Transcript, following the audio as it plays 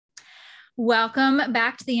Welcome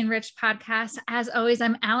back to the Enriched Podcast. As always,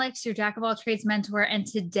 I'm Alex, your Jack of all trades mentor. And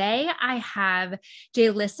today I have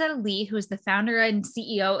Jaylissa Lee, who is the founder and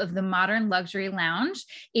CEO of the Modern Luxury Lounge,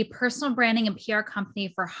 a personal branding and PR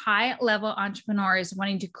company for high-level entrepreneurs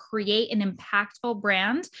wanting to create an impactful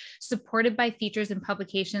brand supported by features in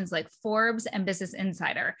publications like Forbes and Business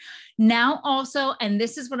Insider. Now also, and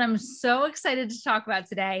this is what I'm so excited to talk about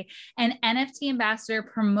today, an NFT ambassador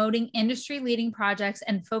promoting industry-leading projects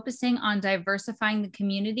and focusing on diversifying the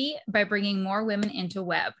community by bringing more women into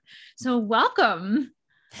web. So welcome.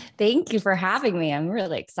 Thank you for having me. I'm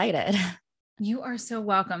really excited. You are so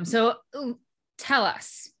welcome. So tell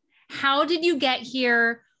us, how did you get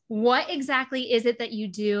here? What exactly is it that you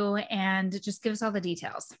do? And just give us all the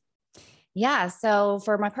details. Yeah. So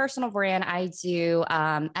for my personal brand, I do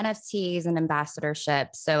NFTs and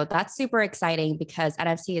ambassadorships. So that's super exciting because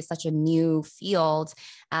NFT is such a new field.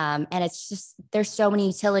 And it's just, there's so many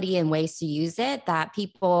utility and ways to use it that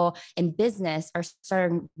people in business are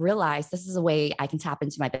starting to realize this is a way I can tap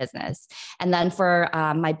into my business. And then for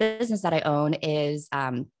my business that I own is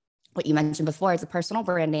what you mentioned before, it's a personal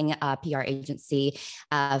branding PR agency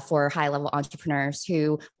for high-level entrepreneurs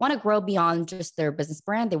who want to grow beyond just their business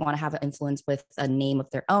brand. They want to have an influence with a name of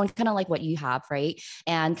their own, kind of like what you have, right?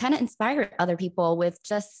 And kind of inspire other people with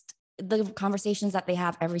just the conversations that they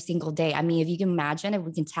have every single day. I mean, if you can imagine, if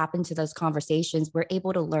we can tap into those conversations, we're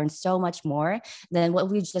able to learn so much more than what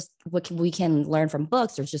we can learn from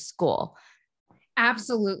books or just school.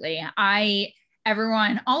 Absolutely.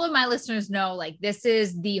 Everyone, all of my listeners know, like, this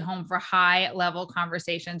is the home for high level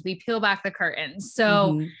conversations. We peel back the curtains.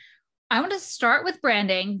 So I want to start with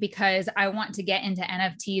branding because I want to get into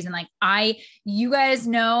NFTs and you guys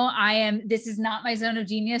know this is not my zone of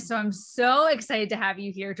genius. So I'm so excited to have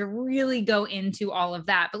you here to really go into all of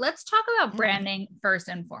that. But let's talk about branding first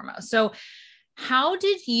and foremost. So how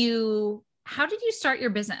did you start your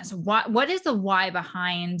business? What is the why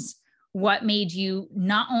behind what made you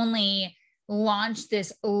not only launch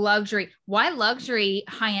this why luxury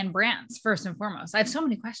high-end brands first and foremost? I have so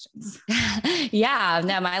many questions. Yeah,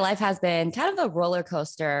 no, my life has been kind of a roller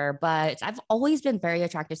coaster, but I've always been very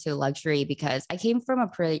attracted to luxury because I came from a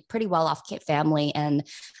pretty well-off family. And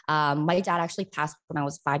my dad actually passed when I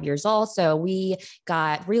was 5 years old. So we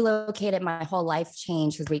got relocated. My whole life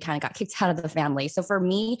changed because we kind of got kicked out of the family. So for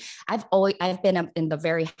me, I've been in the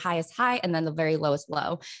very highest high and then the very lowest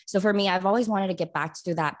low. So for me, I've always wanted to get back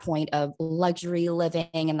to that point of luxury living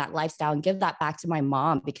and that lifestyle and give that back to my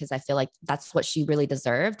mom because I feel like that's what she really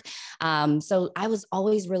deserved. So I was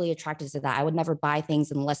always really attracted to that. I would never buy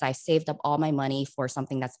things unless I saved up all my money for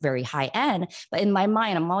something that's very high end. But in my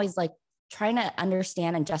mind, I'm always like trying to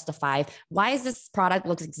understand and justify why is this product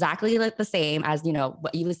looks exactly like the same as,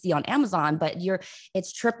 what you see on Amazon, but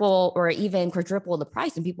it's triple or even quadruple the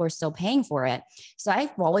price and people are still paying for it. So I've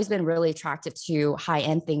always been really attracted to high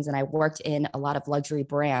end things. And I worked in a lot of luxury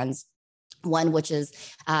brands. One which is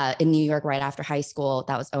in New York right after high school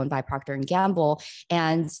that was owned by Procter & Gamble.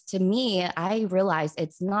 And to me, I realized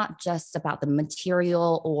it's not just about the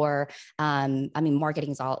material or, marketing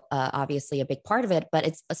is all obviously a big part of it, but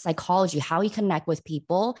it's a psychology, how you connect with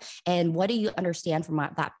people and what do you understand from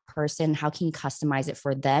that person? How can you customize it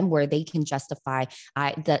for them where they can justify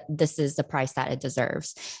that this is the price that it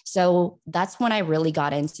deserves? So that's when I really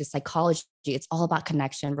got into psychology. It's all about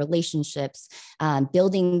connection, relationships,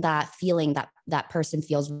 building that feeling that person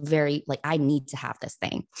feels very like, I need to have this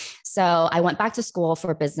thing. So I went back to school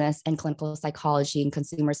for business and clinical psychology and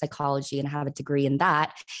consumer psychology and have a degree in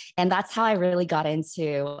that. And that's how I really got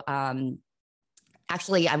into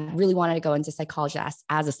actually, I really wanted to go into psychology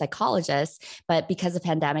as a psychologist, but because the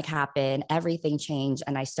pandemic happened, everything changed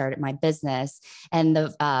and I started my business. And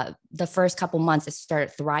the first couple months it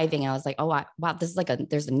started thriving. I was like, oh, wow, this is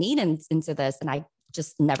there's a need into this. And I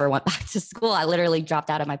just never went back to school. I literally dropped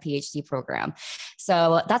out of my PhD program.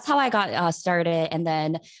 So that's how I got started. And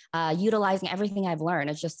then utilizing everything I've learned.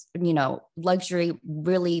 It's just, luxury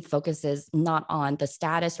really focuses not on the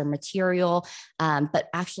status or material, but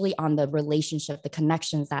actually on the relationship, the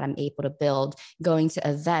connections that I'm able to build, going to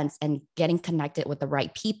events and getting connected with the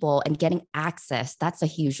right people and getting access. That's a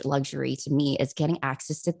huge luxury to me, is getting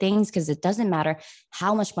access to things, because it doesn't matter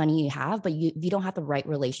how much money you have, but if you don't have the right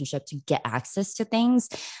relationship to get access to things,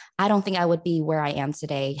 I don't think I would be where I am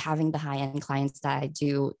today, having the high-end clients that I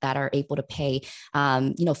do that are able to pay,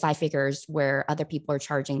 5 figures where other people are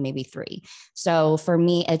charging maybe 3. So for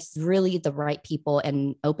me, it's really the right people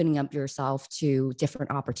and opening up yourself to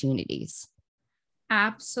different opportunities.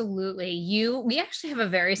 Absolutely. We actually have a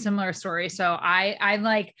very similar story. So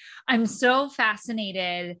I'm so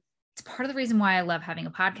fascinated it's part of the reason why I love having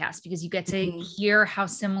a podcast, because you get to Mhm. hear how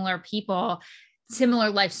similar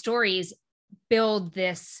life stories build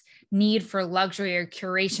this need for luxury or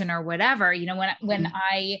curation or whatever. You know, when Mhm.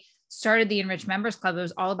 I started the Enrich Members Club, it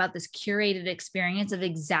was all about this curated experience of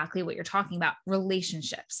exactly what you're talking about: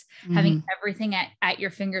 relationships, having Mhm. everything at your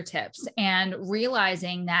fingertips, and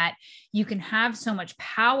realizing that you can have so much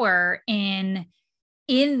power in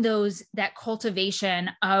that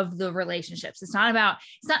cultivation of the relationships. It's not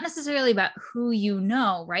necessarily about who you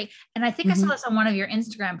know, right? And I think I saw Mhm. this on one of your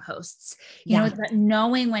Instagram posts. You know, Yeah. it's about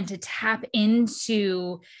knowing when to tap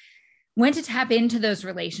into those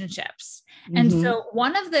relationships. And Mhm. so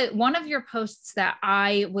one of your posts that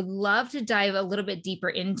I would love to dive a little bit deeper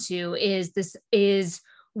into is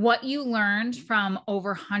what you learned from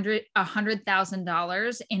over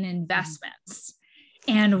 $100,000 in Mhm. investments,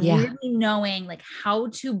 and Yeah. really knowing like how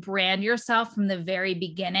to brand yourself from the very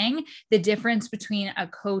beginning, the difference between a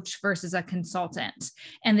coach versus a consultant,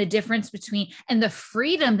 and the difference between, and the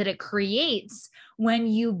freedom that it creates when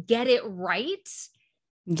you get it right.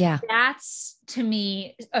 Yeah. That's, to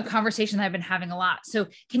me, a conversation that I've been having a lot. So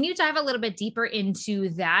can you dive a little bit deeper into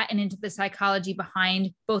that and into the psychology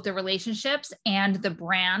behind both the relationships and the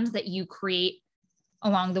brand that you create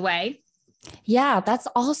along the way? Yeah, that's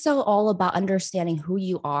also all about understanding who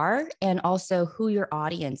you are and also who your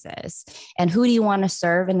audience is and who do you want to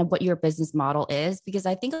serve and what your business model is. Because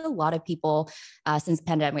I think a lot of people, since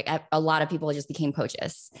pandemic, a lot of people just became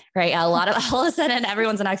coaches, right? A lot of all of a sudden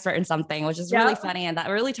everyone's an expert in something, which is really Yeah. funny, and that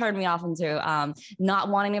really turned me off into not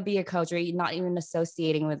wanting to be a coach or not even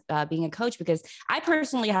associating with being a coach. Because I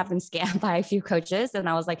personally have been scammed by a few coaches, and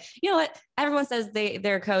I was like, you know what? Everyone says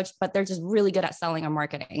they're a coach, but they're just really good at selling or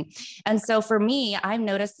marketing. And so for me, I've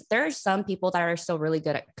noticed there are some people that are still really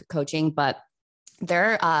good at coaching, but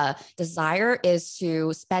their desire is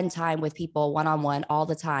to spend time with people one-on-one all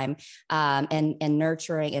the time, and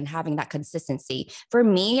nurturing and having that consistency. For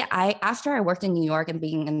me, after I worked in New York and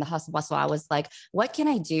being in the hustle bustle, I was like, what can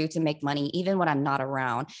I do to make money even when I'm not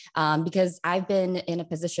around? Because I've been in a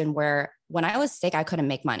position where when I was sick, I couldn't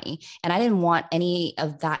make money, and I didn't want any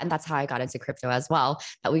of that. And that's how I got into crypto as well,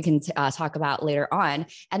 that we can talk about later on.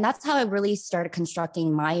 And that's how I really started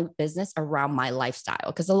constructing my business around my lifestyle.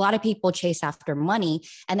 Because a lot of people chase after money,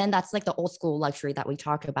 and then that's like the old school luxury that we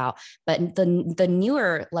talk about. But the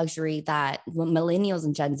newer luxury that millennials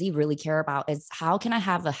and Gen Z really care about is how can I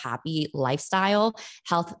have a happy lifestyle,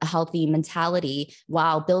 a healthy mentality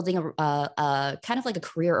while building a kind of like a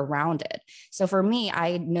career around it. So for me,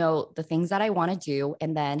 I know the things that I want to do,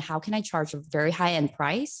 and then how can I charge a very high end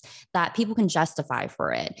price that people can justify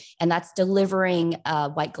for it. And that's delivering a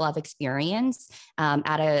white glove experience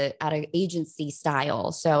at an agency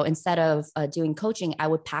style. So instead of doing coaching, I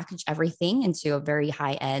would package everything into a very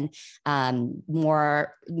high end,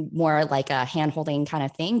 more like a hand holding kind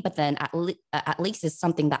of thing. But then at least it's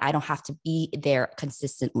something that I don't have to be there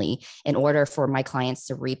consistently in order for my clients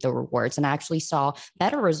to reap the rewards. And I actually saw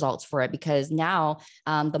better results for it, because now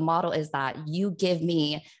the model is that you give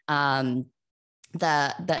me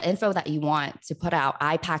the info that you want to put out,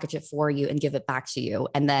 I package it for you and give it back to you.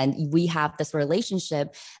 And then we have this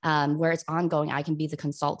relationship where it's ongoing. I can be the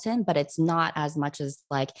consultant, but it's not as much as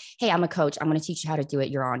like, hey, I'm a coach, I'm going to teach you how to do it,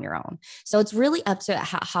 you're on your own. So it's really up to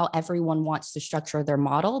how everyone wants to structure their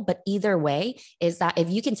model. But either way is that if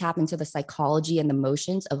you can tap into the psychology and the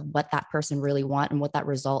motions of what that person really want and what that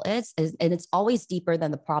result is, and it's always deeper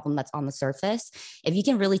than the problem that's on the surface. If you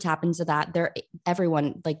can really tap into that,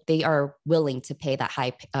 everyone, like, they are willing to pay that high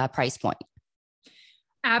price point.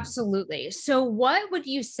 Absolutely. So what would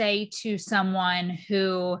you say to someone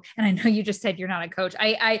who, and I know you just said you're not a coach.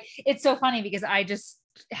 It's so funny because I just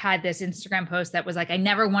had this Instagram post that was like, I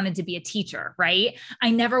never wanted to be a teacher, right? I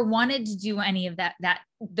never wanted to do any of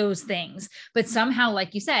those things. But somehow,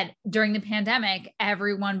 like you said, during the pandemic,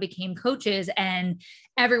 everyone became coaches, and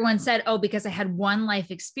everyone said, oh, because I had one life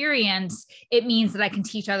experience, it means that I can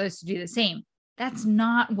teach others to do the same. That's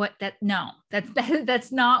not what that's not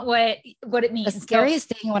what it The means. So scariest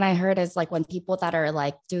thing when I heard is like when people that are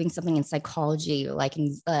like doing something in psychology, like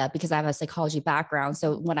because I have a psychology background.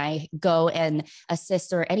 So when I go and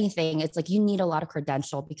assist or anything, it's like you need a lot of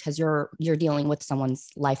credential because you're dealing with someone's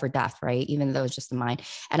life or death, right? Even though it's just a mind.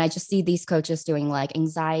 And I just see these coaches doing like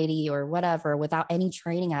anxiety or whatever without any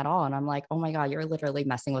training at all. And I'm like, oh my God, you're literally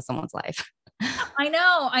messing with someone's life. I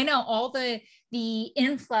know all the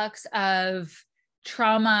influx of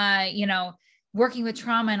trauma, working with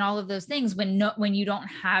trauma and all of those things when you don't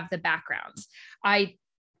have the backgrounds. I'm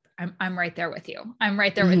right there with you. I'm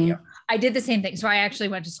right there with you. Mm-hmm. I did the same thing. So I actually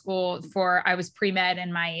went to school I was pre-med,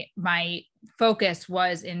 and my focus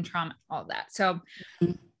was in trauma, all that. So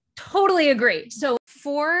Totally agree. So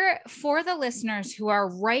for the listeners who are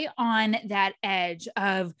right on that edge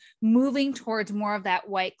of moving towards more of that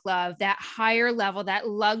white glove, that higher level, that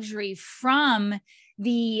luxury from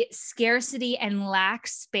the scarcity and lack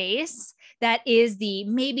space that is the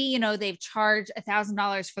maybe, you know, they've charged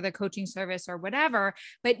 $1,000 for the coaching service or whatever,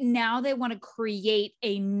 but now they want to create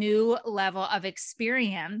a new level of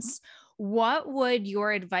experience. What would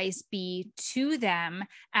your advice be to them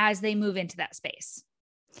as they move into that space?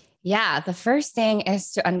 Yeah, the first thing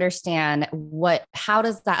is to understand how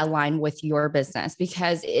does that align with your business?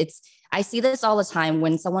 Because I see this all the time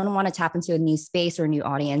when someone want to tap into a new space or a new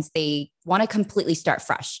audience, they want to completely start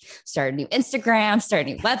fresh, start a new Instagram, start a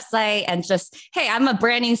new website, and just, hey, I'm a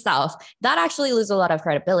brand new self. That actually loses a lot of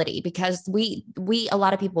credibility because a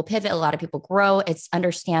lot of people pivot, a lot of people grow. It's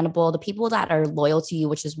understandable. The people that are loyal to you,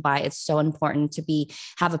 which is why it's so important to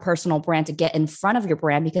have a personal brand, to get in front of your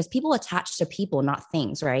brand, because people attach to people, not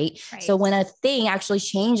things, right? So when a thing actually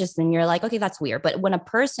changes, then you're like, okay, that's weird. But when a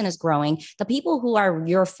person is growing, the people who are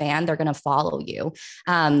your fan, they're going to follow you.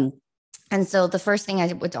 And so the first thing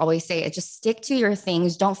I would always say is just stick to your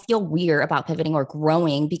things. Don't feel weird about pivoting or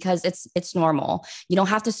growing because it's normal. You don't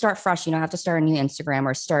have to start fresh. You don't have to start a new Instagram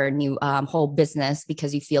or start a new whole business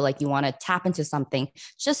because you feel like you want to tap into something.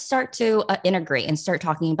 Just start to integrate and start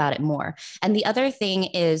talking about it more. And the other thing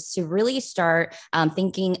is to really start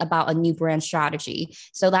thinking about a new brand strategy.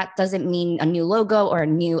 So that doesn't mean a new logo or a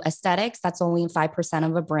new aesthetics. That's only 5%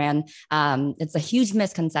 of a brand. It's a huge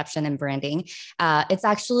misconception in branding. It's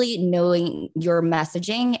actually knowing your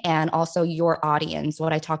messaging and also your audience.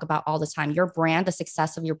 What I talk about all the time, your brand, the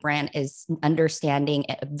success of your brand is understanding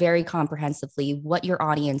very comprehensively what your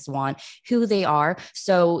audience want, who they are.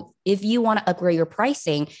 So if you want to upgrade your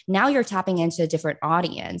pricing, now you're tapping into a different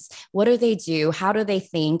audience. What do they do? How do they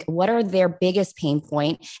think? What are their biggest pain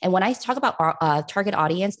point? And when I talk about target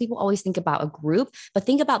audience, people always think about a group, but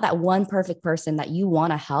think about that one perfect person that you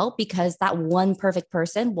want to help, because that one perfect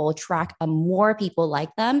person will attract more people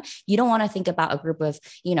like them. You don't want to think about a group of,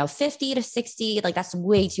 50 to 60, like that's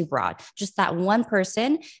way too broad. Just that one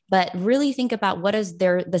person, but really think about what is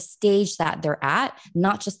the stage that they're at,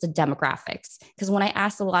 not just the demographics. Because when I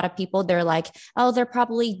ask a lot of people, they're like, oh, they're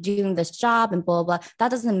probably doing this job and blah, blah, blah.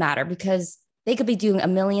 That doesn't matter because they could be doing a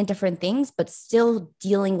million different things, but still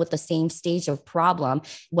dealing with the same stage of problem,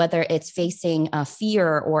 whether it's facing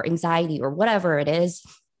fear or anxiety or whatever it is.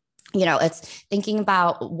 It's thinking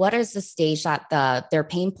about what is the stage that their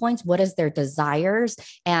pain points, what is their desires,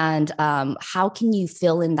 and how can you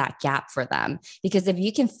fill in that gap for them? Because if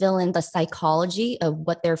you can fill in the psychology of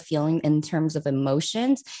what they're feeling in terms of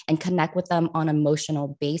emotions and connect with them on an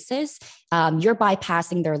emotional basis, you're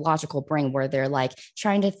bypassing their logical brain where they're like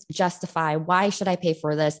trying to justify, why should I pay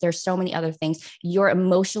for this? There's so many other things. You're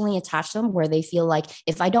emotionally attached to them where they feel like,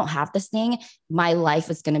 if I don't have this thing, my life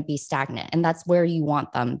is going to be stagnant. And that's where you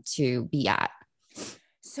want them to be at.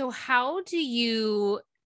 So how do you,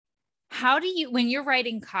 when you're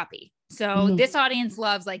writing copy, so this audience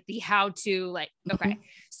loves like the how to, like, okay.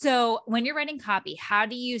 So when you're writing copy, how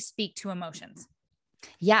do you speak to emotions?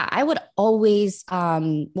 Yeah, I would always,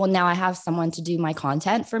 now I have someone to do my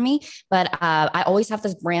content for me, but I always have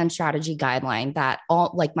this brand strategy guideline that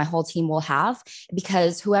my whole team will have,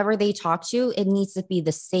 because whoever they talk to, it needs to be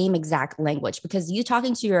the same exact language, because you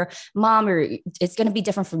talking to your mom, or it's going to be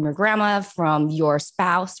different from your grandma, from your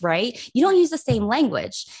spouse, right? You don't use the same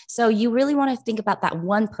language. So you really want to think about that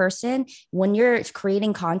one person. When you're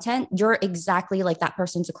creating content, you're exactly like that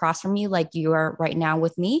person's across from you, like you are right now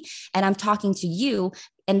with me, and I'm talking to you.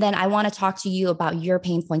 And then I want to talk to you about your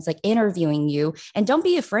pain points, like interviewing you. And don't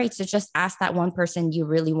be afraid to just ask that one person you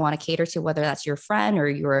really want to cater to, whether that's your friend or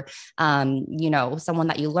your, someone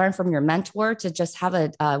that you learn from, your mentor, to just have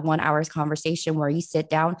a 1 hour conversation where you sit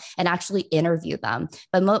down and actually interview them.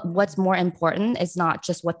 But what's more important is not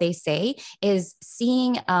just what they say, is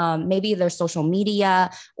seeing maybe their social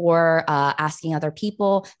media or asking other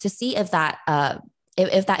people to see if that,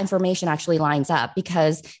 if that information actually lines up,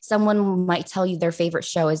 because someone might tell you their favorite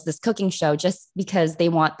show is this cooking show just because they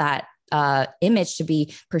want that image to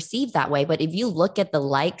be perceived that way. But if you look at the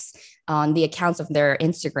likes on the accounts of their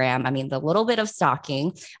Instagram, I mean, the little bit of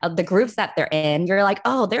stalking of the groups that they're in, you're like,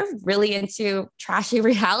 oh, they're really into trashy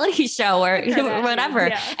reality show or whatever.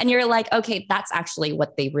 Yeah. And you're like, okay, that's actually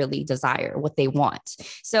what they really desire, what they want.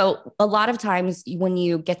 So a lot of times when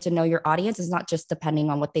you get to know your audience, it's not just depending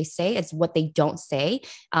on what they say, it's what they don't say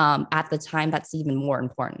at the time. That's even more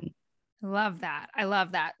important. I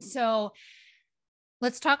love that. So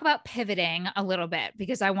let's talk about pivoting a little bit,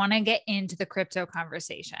 because I want to get into the crypto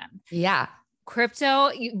conversation. Yeah.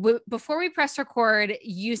 crypto, before we press record,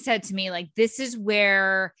 you said to me, like, this is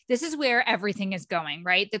where everything is going,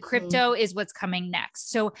 right? The crypto is what's coming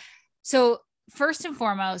next. So first and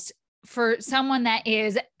foremost, for someone that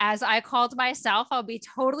is, as I called myself, I'll be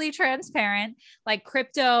totally transparent, like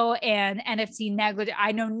crypto and NFT negligence.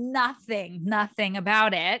 I know nothing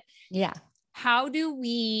about it. Yeah. How do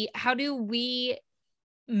we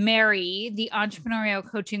marry the entrepreneurial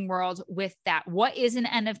coaching world with that? What is an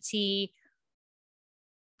NFT?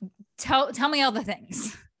 Tell me all the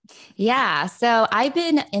things. Yeah. So I've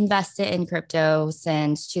been invested in crypto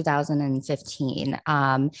since 2015.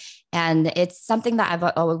 And it's something that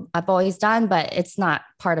I've always done, but it's not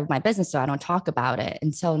part of my business. So I don't talk about it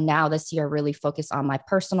until now this year, really focus on my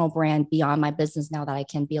personal brand beyond my business. Now that I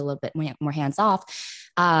can be a little bit more hands off,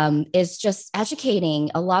 is just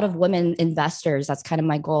educating a lot of women investors. That's kind of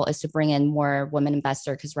my goal, is to bring in more women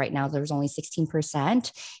investors. Cause right now there's only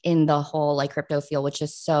 16% in the whole like crypto field, which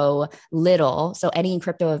is so little. So any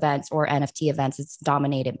crypto events or NFT events, it's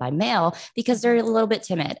dominated by male because they're a little bit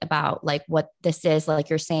timid about like what this is. Like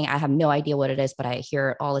you're saying, I have no idea what it is, but I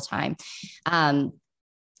hear it all the time.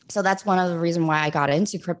 So that's one of the reasons why I got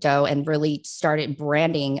into crypto and really started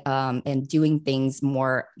branding and doing things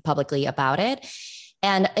more publicly about it.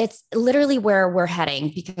 And it's literally where we're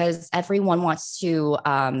heading, because everyone wants to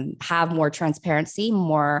have more transparency,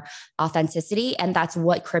 more authenticity. And that's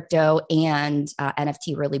what crypto and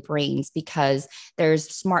NFT really brings, because there's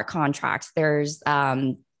smart contracts. There's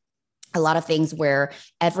a lot of things where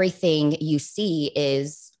everything you see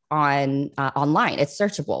is online. It's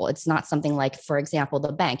searchable. It's not something like, for example,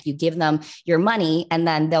 the bank. You give them your money and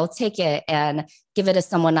then they'll take it and give it to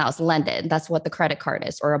someone else, lend it. That's what the credit card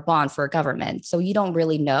is, or a bond for a government. So you don't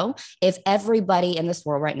really know. If everybody in this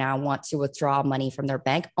world right now wants to withdraw money from their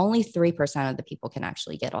bank, only 3% of the people can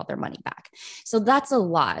actually get all their money back. So that's a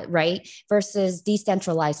lot, right? Versus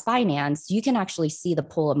decentralized finance, you can actually see the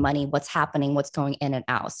pool of money, what's happening, what's going in and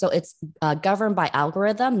out. So it's governed by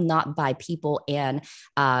algorithm, not by people and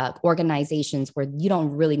organizations, where you don't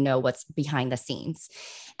really know what's behind the scenes.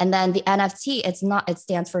 And then the NFT, it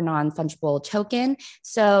stands for non-fungible token.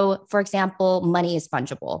 So for example, money is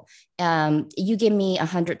fungible. You give me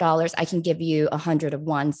 $100, I can give you 100 of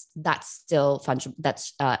ones. That's still fungible.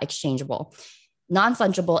 That's exchangeable.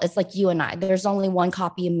 Non-fungible, it's like you and I. There's only one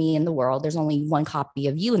copy of me in the world. There's only one copy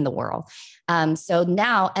of you in the world. So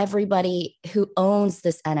now everybody who owns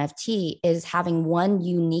this NFT is having one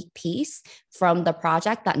unique piece from the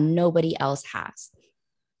project that nobody else has.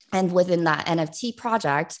 And within that NFT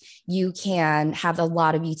project, you can have a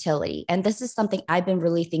lot of utility. And this is something I've been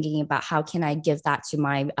really thinking about. How can I give that to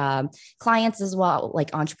my clients as well,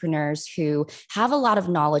 like entrepreneurs who have a lot of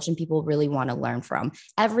knowledge and people really want to learn from?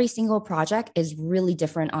 Every single project is really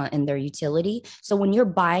different in their utility. So when you're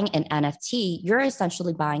buying an NFT, you're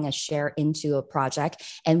essentially buying a share into a project.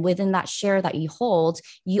 And within that share that you hold,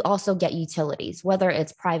 you also get utilities, whether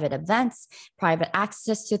it's private events, private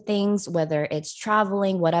access to things, whether it's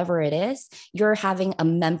traveling, whatever it is, you're having a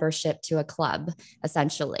membership to a club,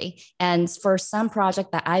 essentially. And for some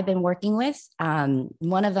project that I've been working with,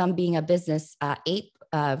 one of them being a business ape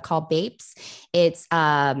called Bapes, it's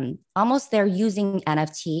almost they're using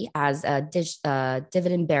NFT as a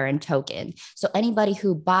dividend bearing token. So anybody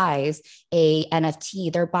who buys a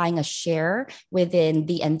NFT, they're buying a share within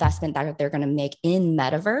the investment that they're going to make in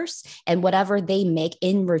metaverse, and whatever they make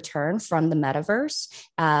in return from the metaverse,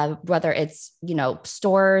 whether it's,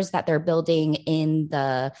 stores that they're building in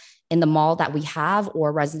the mall that we have,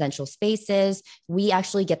 or residential spaces, we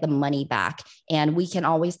actually get the money back, and we can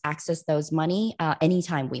always access those money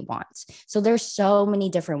anytime we want. So there's so many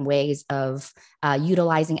different ways of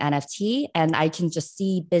utilizing NFT, and I can just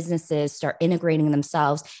see businesses start integrating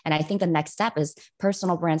themselves. And I think the next step is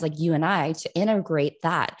personal brands like you and I to integrate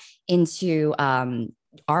that into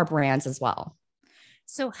our brands as well.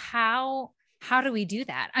 So how do we do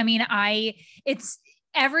that? I mean, it's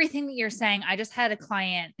everything that you're saying. I just had a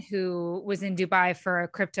client who was in Dubai for a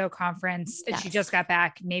crypto conference. Yes. She just got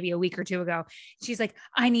back maybe a week or two ago. She's like,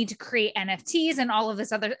 I need to create NFTs and all of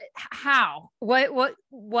this other. How? What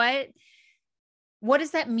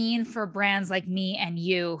does that mean for brands like me and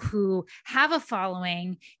you who have a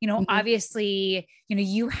following? Obviously,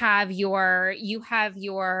 you have your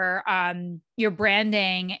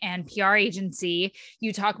branding and PR agency.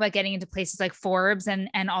 You talk about getting into places like Forbes and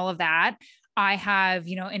all of that. I have,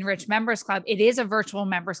 Enrich Members Club. It is a virtual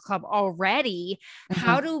members club already. Mm-hmm.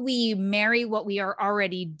 How do we marry what we are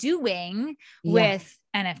already doing with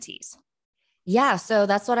NFTs? Yeah, so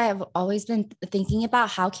that's what I've always been thinking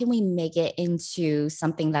about. How can we make it into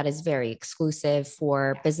something that is very exclusive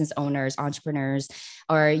for business owners, entrepreneurs,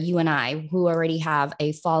 or you and I who already have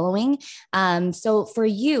a following? So for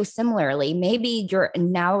you, similarly, maybe you're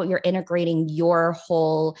integrating your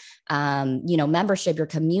whole, membership, your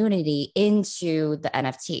community into the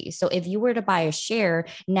NFT. So if you were to buy a share,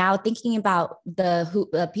 now thinking about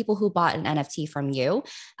the people who bought an NFT from you,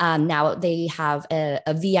 now they have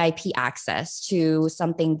a VIP access to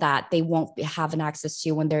something that they won't have an access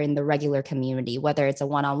to when they're in the regular community, whether it's a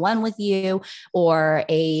one-on-one with you or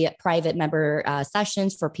a private member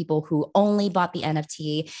sessions for people who only bought the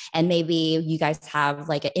NFT. And maybe you guys have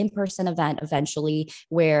like an in-person event eventually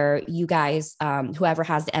where you guys, whoever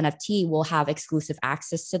has the NFT will have exclusive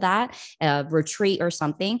access to that retreat or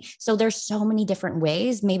something. So there's so many different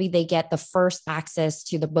ways. Maybe they get the first access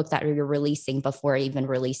to the book that you're releasing before it even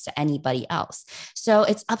released to anybody else. So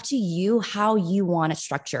it's up to you how you want to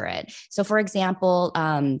structure it. So for example,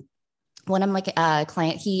 one of my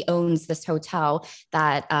client, he owns this hotel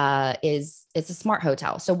that it's a smart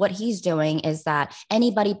hotel. So what he's doing is that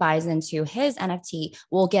anybody buys into his NFT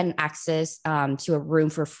will get an access to a room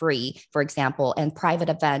for free, for example, and private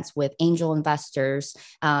events with angel investors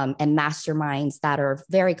and masterminds that are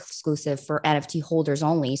very exclusive for NFT holders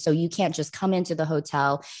only. So you can't just come into the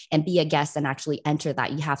hotel and be a guest and actually enter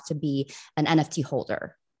that. You have to be an NFT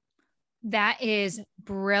holder. That is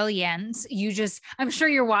brilliant. I'm sure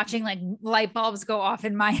you're watching like light bulbs go off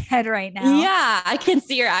in my head right now. Yeah, I can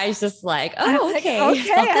see your eyes just like, oh, okay. Like,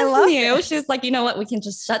 okay, I love new. it. She's like, you know what? We can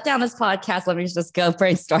just shut down this podcast. Let me just go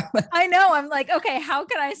brainstorm. I know. I'm like, okay, how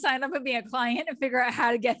can I sign up and be a client and figure out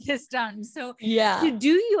how to get this done? So yeah.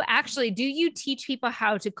 do you teach people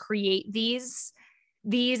how to create these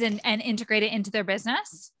and integrate it into their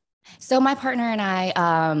business? So my partner and I,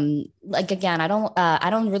 again, I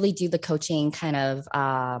don't really do the coaching kind of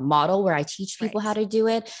model where I teach people how to do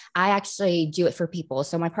it. I actually do it for people.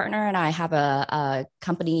 So my partner and I have a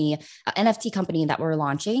company, an NFT company that we're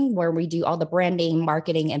launching where we do all the branding,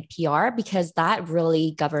 marketing, and PR, because that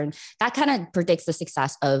really that kind of predicts the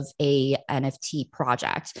success of a NFT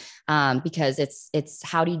project. Because it's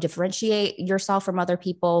how do you differentiate yourself from other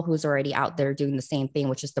people who's already out there doing the same thing,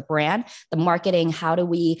 which is the brand, the marketing, how do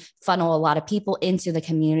we funnel a lot of people into the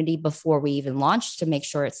community before we even launch to make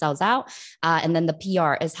sure it sells out. And then the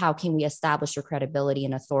PR is how can we establish your credibility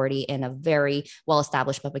and authority in a very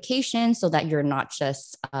well-established publication so that you're not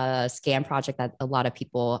just a scam project that a lot of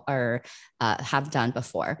people have done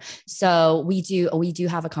before. So we do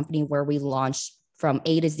have a company where we launch from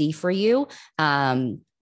A to Z for you.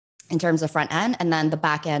 In terms of front end. And then the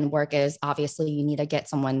back end work is obviously you need to get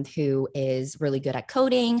someone who is really good at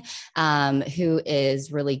coding, who is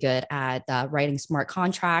really good at writing smart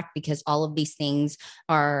contract, because all of these things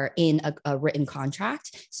are in a written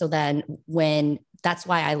contract. So then that's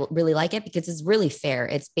why I really like it, because it's really fair.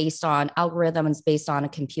 It's based on algorithms, based on a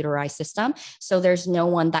computerized system. So there's no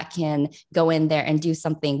one that can go in there and do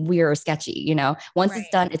something weird or sketchy. Once it's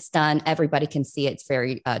done, it's done. Everybody can see it. It's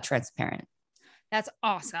very transparent. That's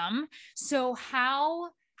awesome. So I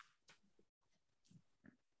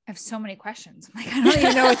have so many questions. Like, I don't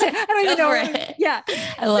even know what to, I don't even know. Yeah.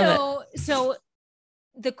 I love it. So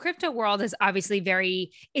the crypto world is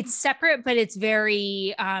obviously it's separate, but it's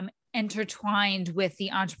very, intertwined with the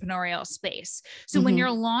entrepreneurial space. So when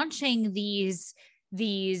you're launching these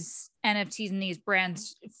NFTs and these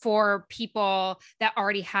brands for people that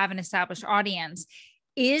already have an established audience,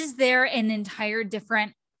 is there an entire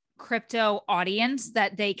different crypto audience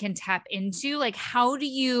that they can tap into? Like, how do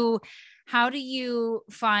you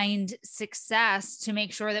find success to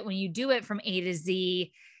make sure that when you do it from A to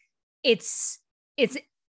Z, it's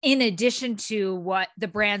in addition to what the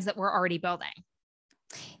brands that we're already building?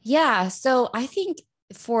 Yeah. So I think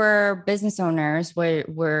for business owners,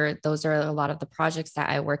 where those are a lot of the projects that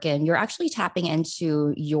I work in, you're actually tapping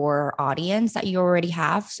into your audience that you already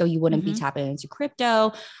have. So you wouldn't be tapping into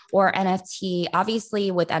crypto or NFT.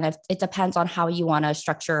 Obviously with NFT, it depends on how you want to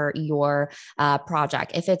structure your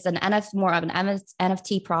project. If it's more of an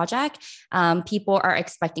NFT project, people are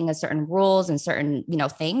expecting a certain rules and certain,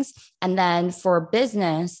 things. And then for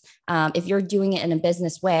business, if you're doing it in a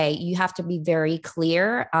business way, you have to be very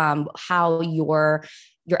clear how your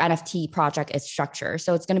NFT project is structured.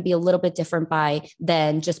 So it's going to be a little bit different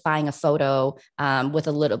than just buying a photo with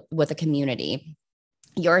a community.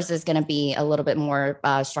 yours is going to be a little bit more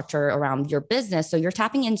structure around your business. So you're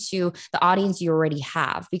tapping into the audience you already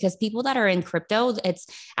have, because people that are in crypto, it's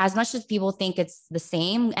as much as people think it's the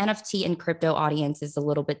same, NFT and crypto audience is a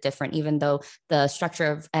little bit different, even though the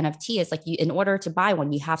structure of NFT is like you, in order to buy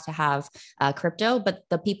one, you have to have crypto, but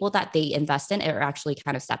the people that they invest in are actually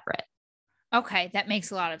kind of separate. Okay, that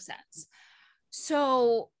makes a lot of sense.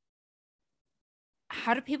 So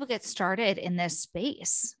how do people get started in this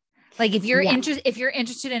space? Like if you're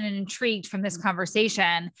interested and intrigued from this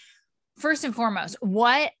conversation, first and foremost,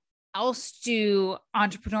 what else do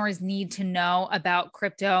entrepreneurs need to know about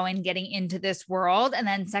crypto and getting into this world? And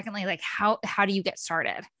then secondly, like how do you get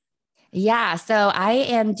started? Yeah, so I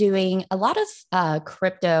am doing a lot of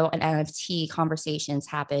crypto and NFT conversations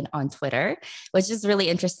happen on Twitter, which is really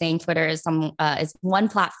interesting. Twitter is one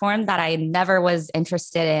platform that I never was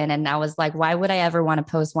interested in, and I was like, why would I ever want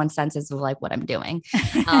to post one sentence of like what I'm doing?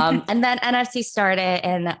 And then NFT started,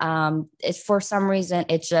 and for some reason,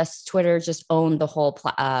 Twitter just owned the whole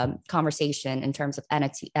conversation in terms of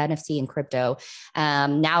NFT and crypto.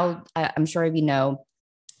 Now I'm sure you know,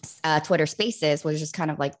 Twitter Spaces, which is kind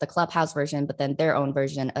of like the Clubhouse version, but then their own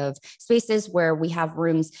version of Spaces, where we have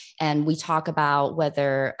rooms and we talk about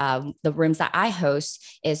whether the rooms that I host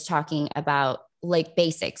is talking about like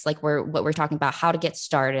basics, like what we're talking about, how to get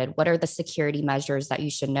started, what are the security measures that you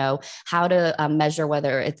should know, how to measure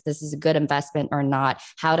whether this is a good investment or not,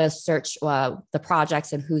 how to search the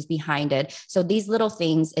projects and who's behind it. So these little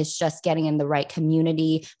things is just getting in the right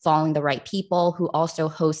community, following the right people who also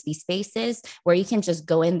host these spaces where you can just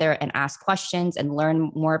go in there and ask questions and learn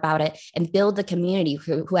more about it and build the community.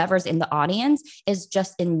 Whoever's in the audience is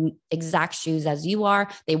just in exact shoes as you are.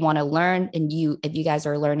 They want to learn, and if you guys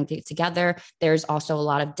are learning together, there's also a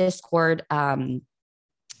lot of Discord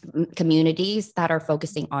communities that are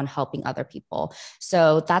focusing on helping other people.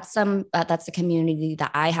 So that's the community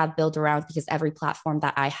that I have built around, because every platform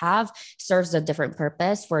that I have serves a different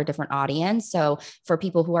purpose for a different audience. So for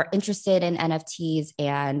people who are interested in NFTs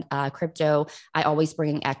and crypto, I always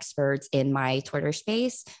bring experts in my Twitter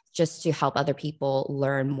space just to help other people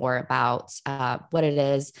learn more about what it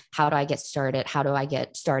is, how do I get started, how do I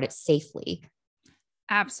get started safely.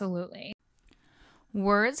 Absolutely.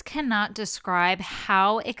 Words cannot describe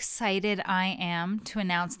how excited I am to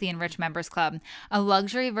announce the Enrich Members Club, a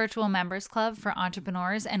luxury virtual members club for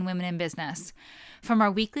entrepreneurs and women in business. From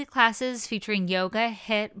our weekly classes featuring yoga,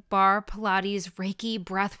 HIIT, barre, Pilates, Reiki,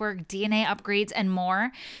 breathwork, DNA upgrades, and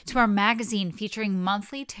more, to our magazine featuring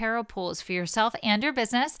monthly tarot pulls for yourself and your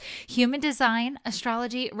business, human design,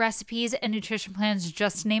 astrology, recipes, and nutrition plans,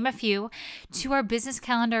 just to name a few, to our business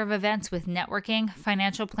calendar of events with networking,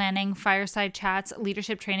 financial planning, fireside chats,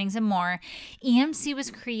 leadership trainings, and more, EMC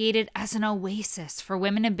was created as an oasis for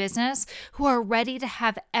women in business who are ready to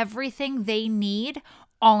have everything they need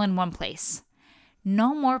all in one place.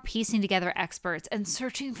 No more piecing together experts and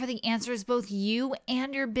searching for the answers both you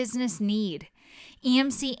and your business need.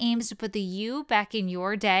 EMC aims to put the you back in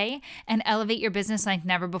your day and elevate your business like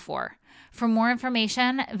never before. For more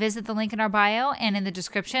information, visit the link in our bio and in the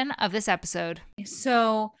description of this episode.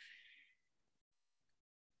 So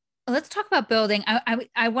let's talk about building.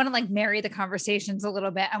 I want to like marry the conversations a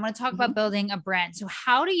little bit. I want to talk about building a brand. So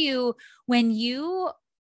how do you, when you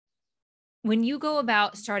go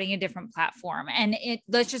about starting a different platform, and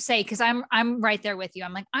let's just say, cause I'm right there with you.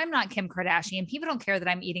 I'm like, I'm not Kim Kardashian. People don't care that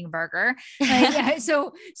I'm eating a burger.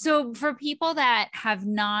 So for people that have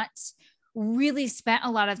not really spent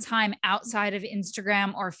a lot of time outside of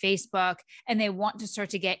Instagram or Facebook, and they want to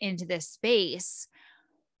start to get into this space,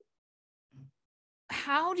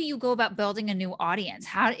 how do you go about building a new audience?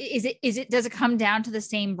 Does it come down to the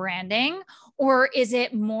same branding, or is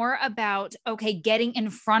it more about, okay, getting in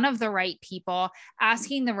front of the right people,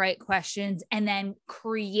 asking the right questions, and then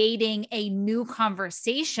creating a new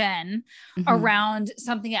conversation around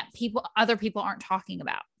something that other people aren't talking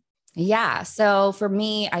about? Yeah. So for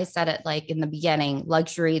me, I said it like in the beginning,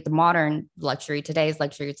 luxury, the modern luxury, today's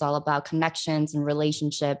luxury, it's all about connections and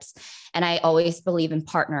relationships. And I always believe in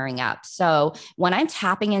partnering up. So when I'm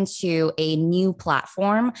tapping into a new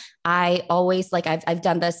platform, I always I've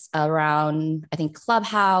done this around, I think,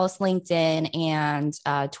 Clubhouse, LinkedIn,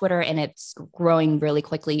 and Twitter, and it's growing really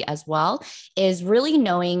quickly as well, is really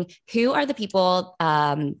knowing who are the people.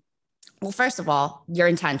 Well, first of all, your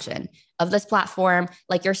intention of this platform,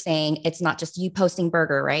 like you're saying, it's not just you posting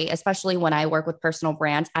burger, right? Especially when I work with personal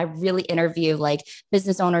brands, I really interview like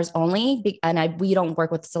business owners only, and we don't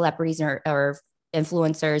work with celebrities or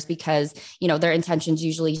influencers because, their intentions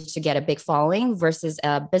usually to get a big following versus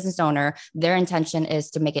a business owner. Their intention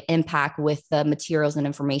is to make an impact with the materials and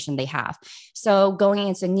information they have. So going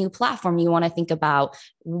into a new platform, you want to think about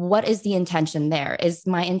what is the intention there? Is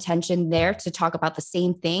my intention there to talk about the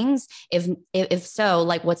same things? If so,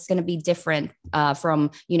 like what's going to be different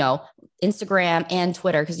from, Instagram and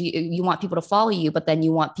Twitter? Because you want people to follow you, but then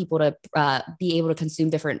you want people to be able to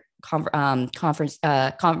consume different conversations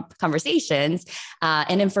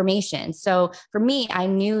and information. So for me, I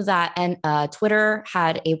knew that Twitter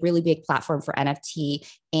had a really big platform for NFT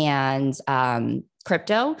and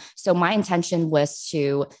crypto. So my intention was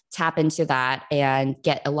to tap into that and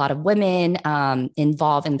get a lot of women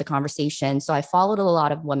involved in the conversation. So I followed a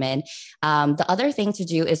lot of women. The other thing to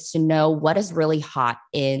do is to know what is really hot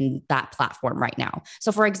in that platform right now.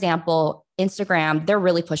 So for example, Instagram, they're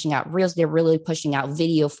really pushing out reels. They're really pushing out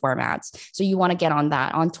video formats. So you want to get on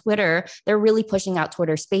that. On Twitter, they're really pushing out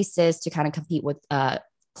Twitter Spaces to kind of compete with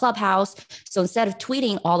Clubhouse. So instead of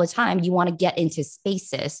tweeting all the time, you want to get into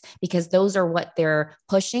Spaces because those are what they're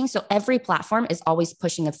pushing. So every platform is always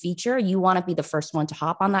pushing a feature. You want to be the first one to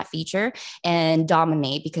hop on that feature and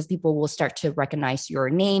dominate because people will start to recognize your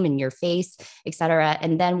name and your face, et cetera.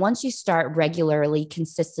 And then once you start regularly,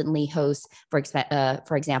 consistently host, for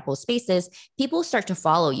example, Spaces, people start to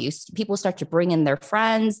follow you. People start to bring in their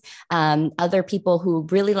friends, other people who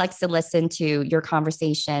really likes to listen to your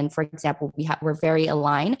conversation. For example, we're very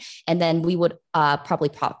aligned. And then we would probably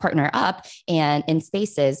partner up and in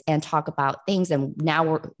Spaces and talk about things. And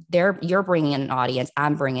now you're bringing in an audience.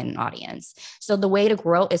 I'm bringing in an audience. So the way to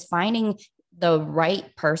grow is finding the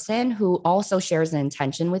right person who also shares an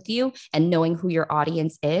intention with you and knowing who your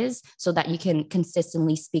audience is so that you can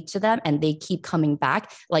consistently speak to them and they keep coming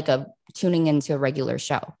back like tuning into a regular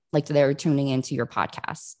show, like they're tuning into your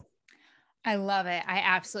podcast. I love it. I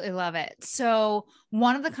absolutely love it. So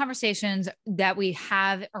one of the conversations that we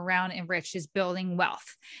have around Enrich is building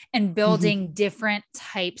wealth and building different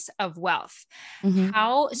types of wealth.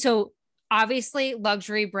 So obviously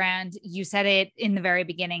luxury brand, you said it in the very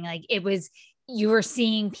beginning, like you were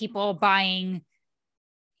seeing people buying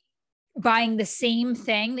the same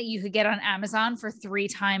thing that you could get on Amazon for 3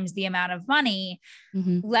 times the amount of money.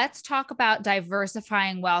 Let's talk about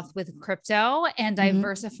diversifying wealth with crypto and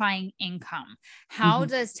diversifying income. How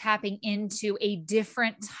does tapping into a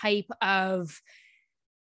different type of,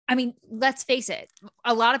 let's face it,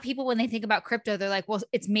 a lot of people, when they think about crypto, they're like, well,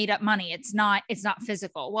 it's made up money. It's not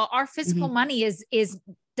physical. Well, our physical money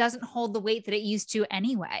doesn't hold the weight that it used to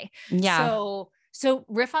anyway. Yeah. So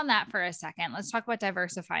riff on that for a second. Let's talk about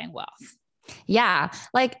diversifying wealth. Yeah.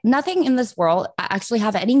 Like nothing in this world actually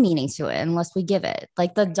have any meaning to it unless we give it.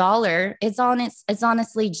 Like the dollar, it's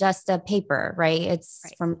honestly just a paper, right? It's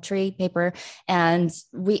from tree paper and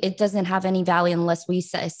it doesn't have any value unless we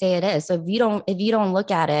say it is. So if you don't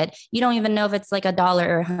look at it, you don't even know if it's like $1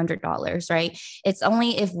 or $100, right? It's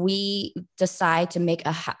only if we decide to make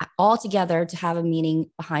all together to have a meaning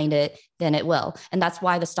behind it, then it will. And that's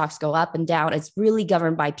why the stocks go up and down. It's really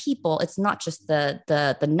governed by people. It's not just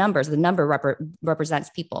the numbers. The number represents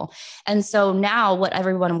people. And so now what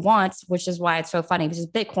everyone wants, which is why it's so funny, because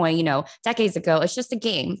Bitcoin, decades ago, it's just a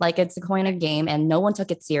game. Like it's a coin, a game, and no one took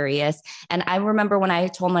it serious. And I remember when I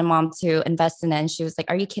told my mom to invest in it, and she was like,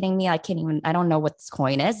 "Are you kidding me? I don't know what this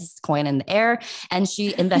coin is. It's a coin in the air." And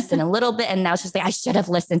she invested in a little bit. And now she's like, "I should have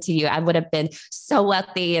listened to you. I would have been so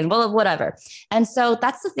wealthy," and whatever. And so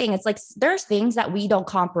that's the thing. It's like, there's things that we don't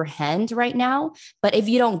comprehend right now, but if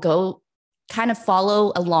you don't go kind of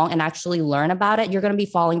follow along and actually learn about it, you're going to be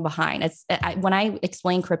falling behind. When I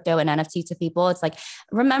explain crypto and NFT to people, it's like,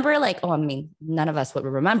 remember, like, none of us would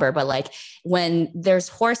remember, but like when there's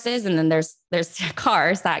horses and then there's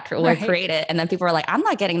cars that were created. And then people are like, I'm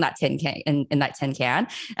not getting that tin can in that tin can.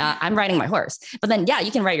 I'm riding my horse. But then, yeah,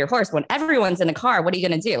 you can ride your horse when everyone's in a car. What are you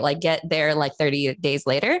going to do? Like get there like 30 days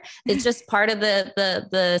later? It's just part of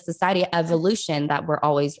the society evolution that we're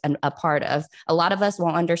always a part of. A lot of us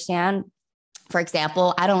won't understand. For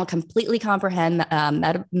example, I don't completely comprehend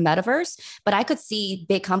metaverse, but I could see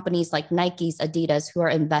big companies like Nike's, Adidas, who are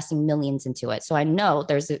investing millions into it. So I know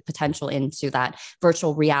there's a potential into that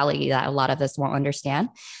virtual reality that a lot of us won't understand.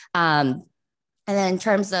 And then in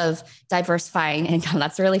terms of diversifying income,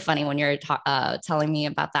 that's really funny when you're telling me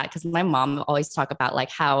about that, because my mom always talk about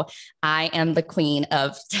like how I am the queen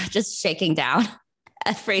of just shaking down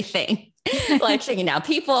everything. like shaking down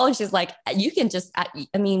people. She's like, you can just, I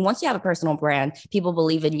mean, once you have a personal brand, people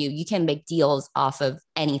believe in you. You can make deals off of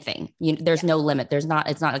anything. There's no limit. It's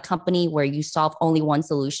not a company where you solve only one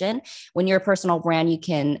solution. When you're a personal brand, you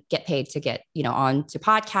can get paid to get, on to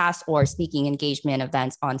podcasts or speaking engagement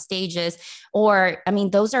events on stages. Or, I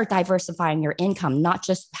mean, those are diversifying your income, not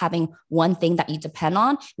just having one thing that you depend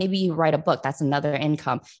on. Maybe you write a book, that's another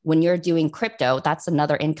income. When you're doing crypto, that's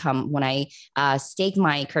another income. When I stake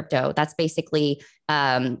my crypto, that's basically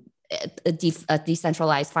a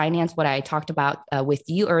decentralized finance, what I talked about with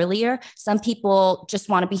you earlier. Some people just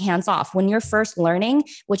want to be hands off when you're first learning,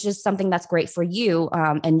 which is something that's great for you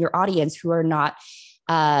and your audience who are not,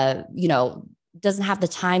 doesn't have the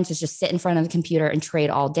time to just sit in front of the computer and trade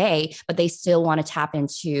all day, but they still want to tap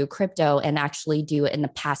into crypto and actually do it in a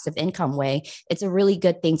passive income way. It's a really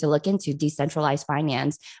good thing to look into, decentralized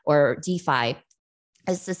finance or DeFi.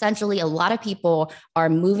 It's essentially a lot of people are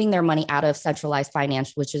moving their money out of centralized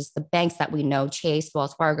finance, which is the banks that we know, Chase,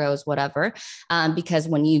 Wells Fargo's, whatever. Because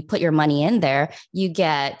when you put your money in there, you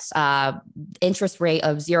get interest rate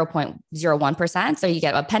of 0.01%. So you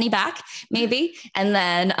get a penny back maybe. And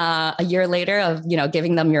then a year later of,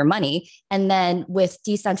 giving them your money. And then with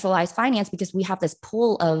decentralized finance, because we have this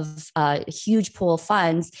pool of huge pool of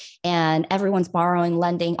funds and everyone's borrowing,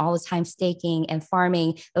 lending all the time, staking and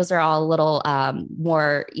farming, those are all a little more,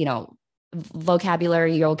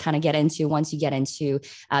 vocabulary you'll kind of get into once you get into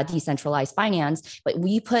decentralized finance. But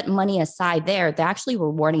we put money aside there, they're actually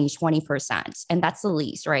rewarding you 20%. And that's the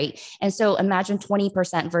least, right? And so imagine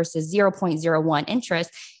 20% versus 0.01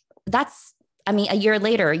 interest. That's, a year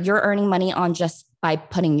later, you're earning money on just by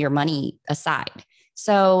putting your money aside.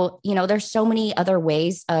 So, there's so many other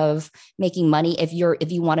ways of making money. If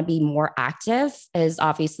you want to be more active, is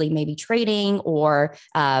obviously maybe trading or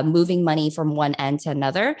moving money from one end to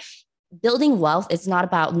another. Building wealth is not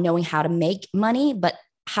about knowing how to make money, but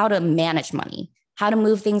how to manage money, how to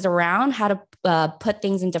move things around, how to put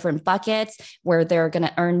things in different buckets where they're going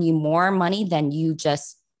to earn you more money than you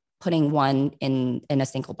just putting one in a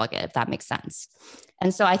single bucket, if that makes sense.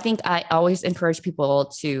 And so I think I always encourage people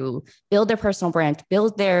to build their personal brand,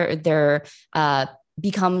 build their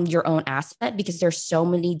become your own asset, because there's so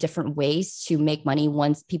many different ways to make money.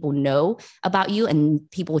 Once people know about you and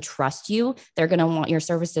people trust you, they're going to want your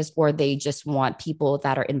services, or they just want people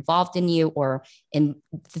that are involved in you or in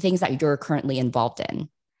the things that you're currently involved in.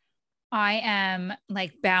 I am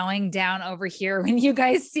like bowing down over here when you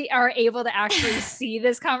guys are able to actually see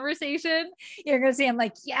this conversation. You're going to see, I'm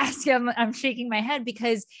like, yes, I'm shaking my head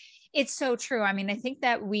because it's so true. I think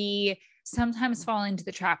that we sometimes fall into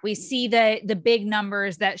the trap. We see the big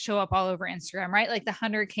numbers that show up all over Instagram, right? Like the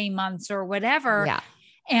 100K months or whatever. Yeah.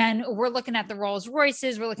 And we're looking at the Rolls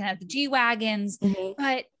Royces, we're looking at the G-Wagons,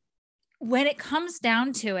 but when it comes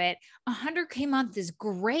down to it, 100K month is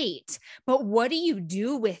great, but what do you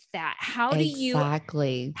do with that? How do you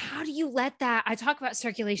let that? I talk about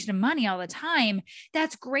circulation of money all the time.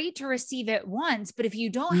 That's great to receive it once, but if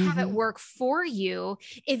you don't have it work for you,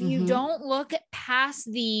 if you don't look past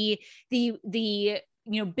the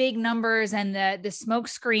big numbers and the smoke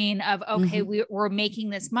screen of, okay, we're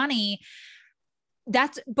making this money.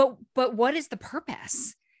 But what is the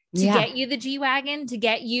purpose? To get you the G-Wagon, to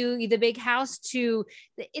get you the big house, the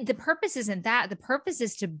purpose isn't that. The purpose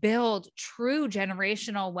is to build true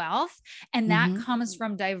generational wealth. And that comes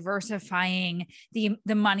from diversifying the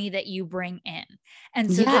money that you bring in.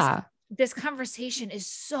 And so this conversation is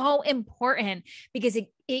so important because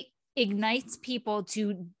it ignites people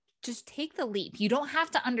to just take the leap. You don't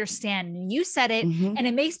have to understand. And you said it, and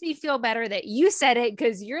it makes me feel better that you said it,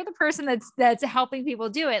 because you're the person that's helping people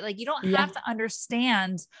do it. Like, you don't have to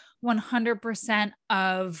understand 100%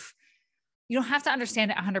 you don't have to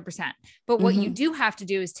understand it 100%, but what you do have to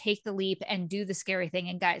do is take the leap and do the scary thing.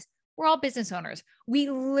 And guys, we're all business owners.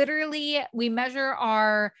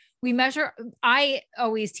 I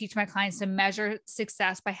always teach my clients to measure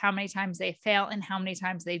success by how many times they fail and how many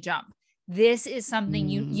times they jump. This is something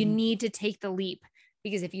you need to take the leap,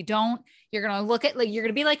 because if you don't, you're going to look at, you're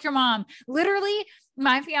going to be like your mom. Literally,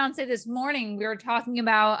 my fiance this morning, we were talking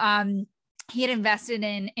about, he had invested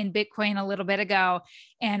in Bitcoin a little bit ago,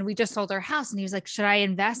 and we just sold our house, and he was like, should I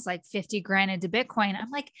invest like 50 grand into Bitcoin?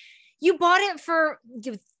 I'm like, you bought it for,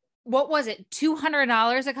 what was it?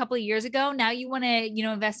 $200 a couple of years ago. Now you want to,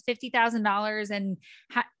 invest $50,000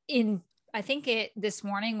 and I think this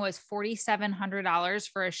morning was $4,700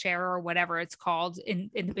 for a share or whatever it's called in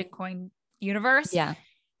the Bitcoin universe. Yeah.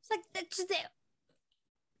 It's like,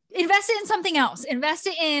 invest it in something else. Invest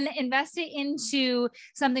it into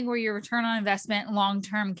something where your return on investment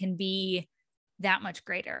long-term can be that much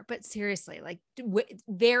greater. But seriously, like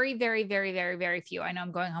very, very, very, very, very few. I know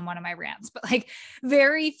I'm going on one of my rants, but like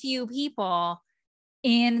very few people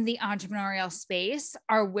in the entrepreneurial space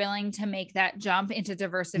are willing to make that jump into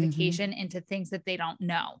diversification into things that they don't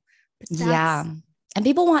know. But Yeah. And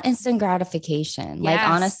people want instant gratification. Like, Yes.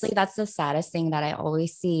 honestly, that's the saddest thing that I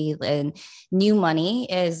always see in new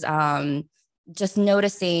money is, just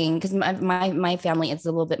noticing, because my family, it's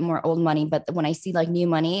a little bit more old money, but when I see like new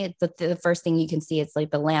money, the first thing you can see, it's like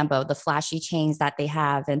the Lambo, the flashy chains that they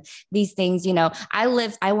have, and these things. You know, I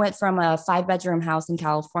went from a 5-bedroom house in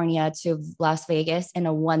California to Las Vegas in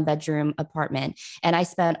a 1-bedroom apartment, and I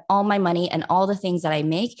spent all my money and all the things that I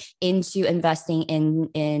make into investing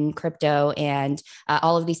in crypto and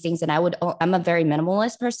all of these things. And I'm a very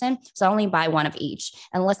minimalist person, so I only buy one of each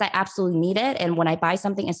unless I absolutely need it. And when I buy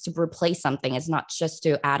something, it's to replace something. It's not just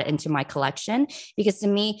to add it into my collection, because to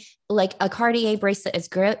me, like a Cartier bracelet is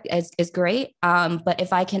great. But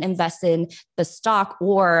if I can invest in the stock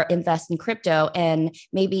or invest in crypto, and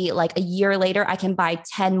maybe like a year later, I can buy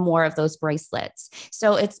 10 more of those bracelets.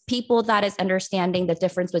 So it's people that is understanding the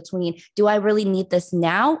difference between, do I really need this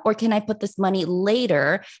now? Or can I put this money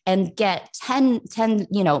later and get 10,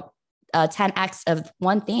 10x of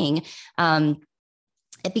one thing?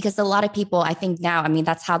 Because a lot of people, I think now, I mean,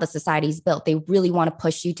 that's how the society is built. They really want to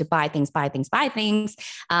push you to buy things. But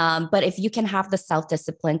if you can have the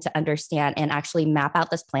self-discipline to understand and actually map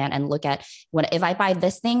out this plan and look at, if I buy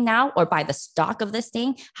this thing now or buy the stock of this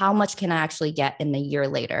thing, how much can I actually get in a year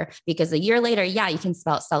later? Because a year later, yeah, you can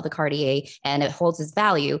sell the Cartier and it holds its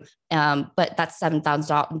value. But that's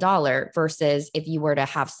 $7,000 versus if you were to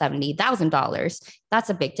have $70,000,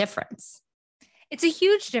 that's a big difference. It's a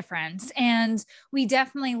huge difference. And we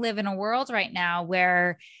definitely live in a world right now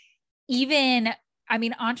where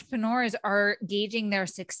entrepreneurs are gauging their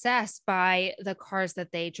success by the cars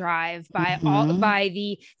that they drive, by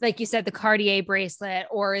the, like you said, the Cartier bracelet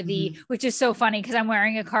or which is so funny because I'm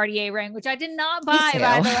wearing a Cartier ring, which I did not buy,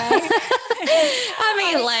 by the way. I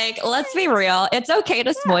mean, like, let's be real. It's okay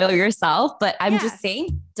to spoil yourself, but I'm just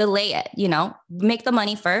saying, delay it, make the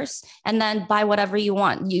money first and then buy whatever you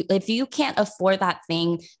want. If you can't afford that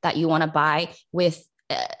thing that you want to buy with,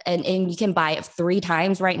 and you can buy it 3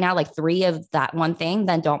 times right now, like 3 of that one thing,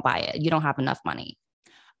 then don't buy it. You don't have enough money.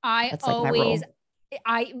 That's like my rule.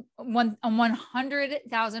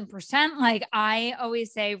 100,000%. Like I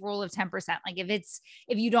always say rule of 10%. Like if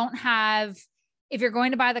you're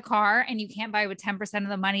going to buy the car and you can't buy with 10% of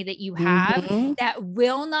the money that you have, that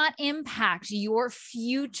will not impact your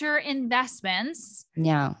future investments.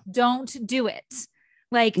 Yeah. Don't do it.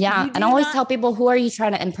 And I always tell people, who are you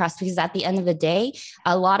trying to impress? Because at the end of the day,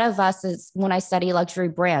 a lot of us when I study luxury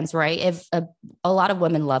brands, right? If a lot of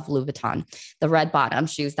women love Louis Vuitton, the red bottom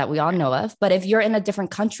shoes that we all know of. But if you're in a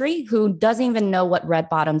different country who doesn't even know what red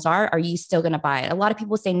bottoms are you still going to buy it? A lot of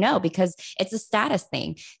people say no, because it's a status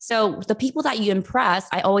thing. So the people that you impress,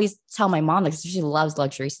 I always tell my mom, because she loves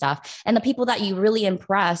luxury stuff. And the people that you really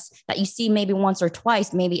impress, that you see maybe once or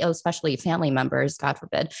twice, maybe especially family members, God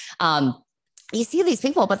forbid, you see these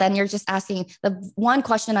people, but then you're just asking. The one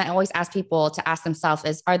question I always ask people to ask themselves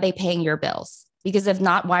is, are they paying your bills? Because if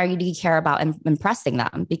not, why do you care about impressing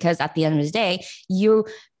them? Because at the end of the day, you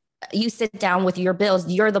sit down with your bills.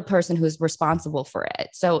 You're the person who's responsible for it.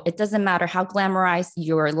 So it doesn't matter how glamorized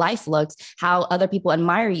your life looks, how other people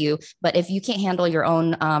admire you. But if you can't handle your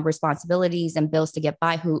own responsibilities and bills to get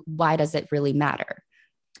by, why does it really matter?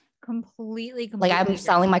 Completely. Like, I'm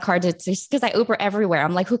selling my car just because I Uber everywhere.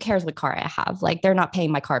 I'm like, who cares what car I have? Like, they're not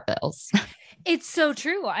paying my car bills. It's so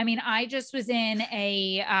true. I mean, I just was in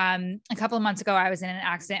a couple of months ago, I was in an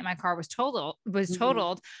accident. My car was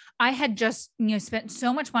totaled. I had just, spent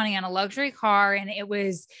so much money on a luxury car and it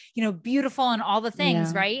was, beautiful and all the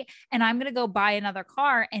things. Right. And I'm going to go buy another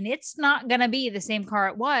car and it's not going to be the same car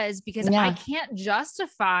it was, because I can't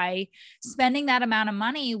justify spending that amount of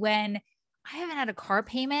money when I haven't had a car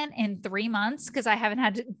payment in 3 months because I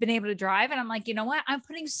haven't been able to drive. And I'm like, you know what? I'm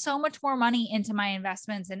putting so much more money into my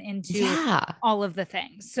investments and into all of the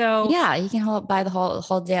things. So you can buy the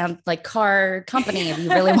whole damn like car company if you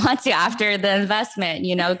really want to after the investment,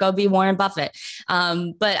 go be Warren Buffett.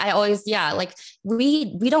 But I always, like we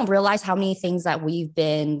don't realize how many things that we've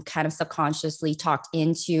been kind of subconsciously talked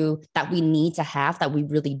into that we need to have that we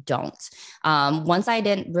really don't. Once I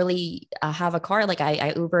didn't really have a car, like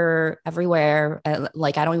I Uber everywhere.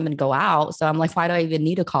 Like I don't even go out. So I'm like, why do I even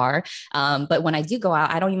need a car? But when I do go out,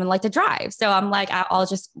 I don't even like to drive. So I'm like, I'll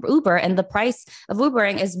just Uber. And the price of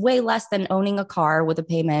Ubering is way less than owning a car with the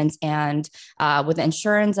payments and with the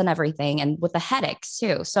insurance and everything, and with the headaches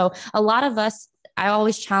too. So a lot of us, I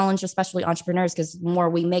always challenge, especially entrepreneurs, because the more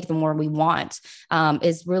we make, the more we want,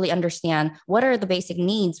 is really understand what are the basic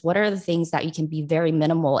needs, what are the things that you can be very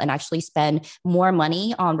minimal and actually spend more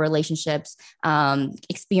money on relationships,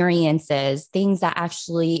 experiences, things that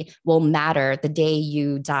actually will matter the day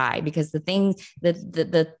you die. Because the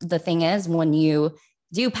thing is, when you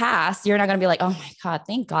do pass, you're not going to be like, oh my God,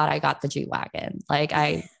 thank God I got the G-Wagon. Like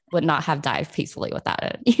I would not have died peacefully without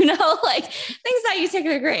it. Like things that you take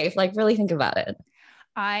to the grave, like really think about it.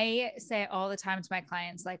 I say all the time to my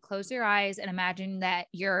clients, like, close your eyes and imagine that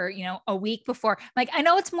you're, a week before, like, I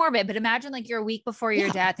know it's morbid, but imagine like you're a week before your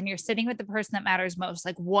death and you're sitting with the person that matters most.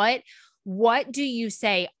 Like, what do you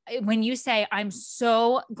say when you say, I'm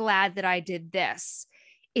so glad that I did this?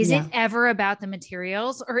 Is it ever about the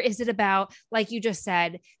materials, or is it about, like you just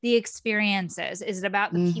said, the experiences? Is it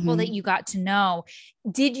about the people that you got to know?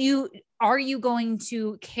 Are you going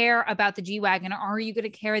to care about the G-Wagon? Or are you going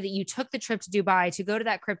to care that you took the trip to Dubai to go to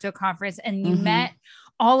that crypto conference and you met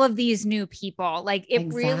all of these new people? Like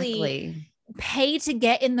it really pay to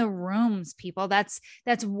get in the rooms, people. That's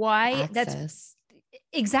why Access.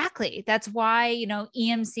 Exactly. That's why,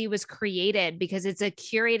 EMC was created, because it's a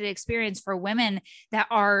curated experience for women that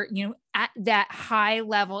are, at that high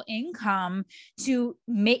level income to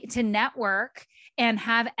network and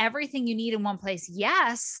have everything you need in one place.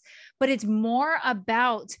 Yes, but it's more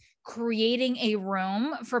about creating a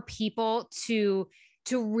room for people to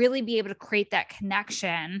really be able to create that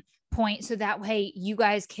connection point. So that way you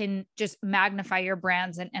guys can just magnify your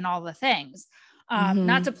brands and all the things.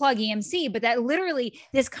 Not to plug EMC, but that literally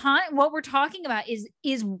what we're talking about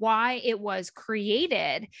is why it was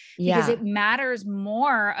created, because it matters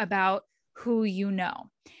more about who you know.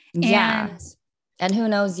 And who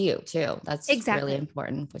knows you too. That's really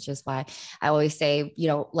important, which is why I always say,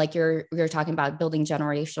 like you're talking about building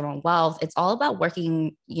generational wealth. It's all about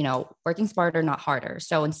working smarter, not harder.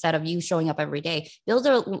 So instead of you showing up every day, build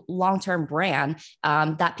a long-term brand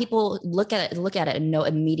that people look at it and know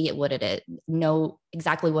immediate what it is, know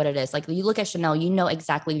exactly what it is. Like you look at Chanel,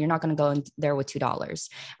 exactly, you're not going to go in there with $2,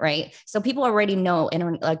 right? So people already know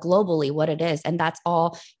globally what it is. And that's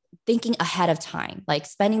all thinking ahead of time, like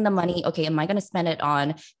spending the money. Okay, am I going to spend it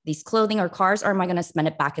on these clothing or cars, or am I going to spend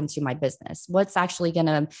it back into my business? What's actually going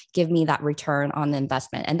to give me that return on the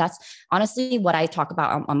investment? And that's honestly what I talk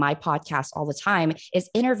about on my podcast all the time, is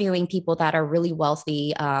interviewing people that are really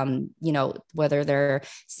wealthy, whether they're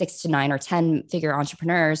 6 to 9 or 10 figure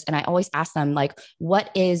entrepreneurs. And I always ask them, like,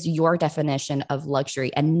 what is your definition of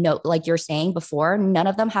luxury? And no, like you're saying before, none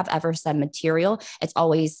of them have ever said material. It's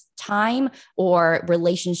always time or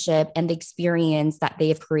relationship and the experience that they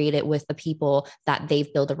have created with the people that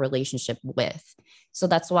they've built a relationship with. So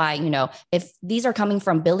that's why, if these are coming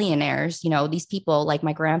from billionaires, these people, like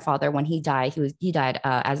my grandfather, when he died, he died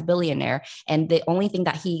as a billionaire. And the only thing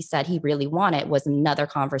that he said he really wanted was another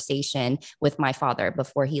conversation with my father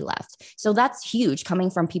before he left. So that's huge, coming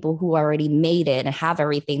from people who already made it and have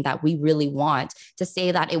everything that we really want, to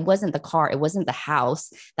say that it wasn't the car, it wasn't the house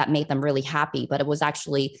that made them really happy, but it was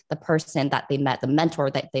actually the person that they met, the mentor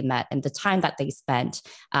that they met, and the time that they spent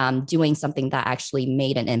doing something that actually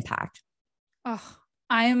made an impact. Oh,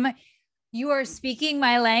 you are speaking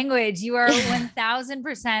my language. You are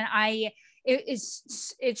 1000%.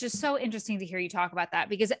 It's just so interesting to hear you talk about that,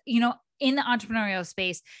 because, in the entrepreneurial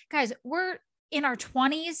space, guys, we're in our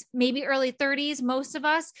 20s, maybe early 30s, most of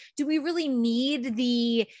us. Do we really need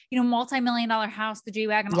the, multi-million-dollar house, the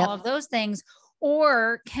G-Wagon, all of those things?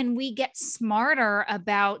 Or can we get smarter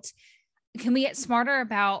about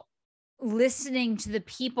listening to the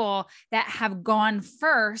people that have gone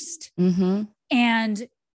first? And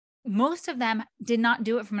most of them did not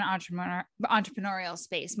do it from an entrepreneurial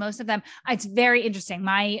space. Most of them, it's very interesting.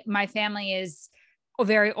 My family is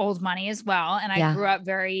very old money as well. And I grew up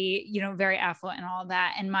very, very affluent and all of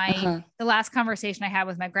that. And the last conversation I had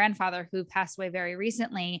with my grandfather, who passed away very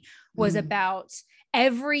recently, was about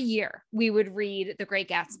every year we would read The Great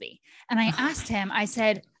Gatsby. And I asked him, I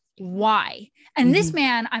said, why? And this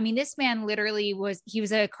man literally he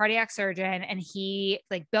was a cardiac surgeon, and he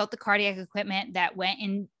built the cardiac equipment that went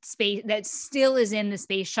in space, that still is in the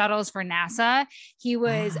space shuttles for NASA. He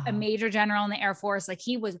was a major general in the Air Force.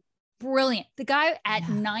 He was brilliant. The guy at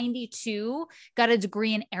 92 got a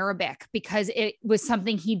degree in Arabic because it was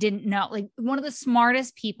something he didn't know. One of the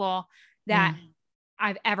smartest people that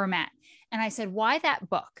I've ever met. And I said, why that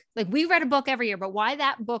book? We read a book every year, but why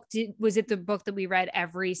that book? Was it the book that we read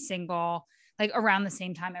every single, around the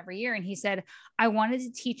same time every year? And he said, I wanted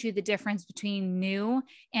to teach you the difference between new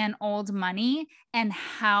and old money and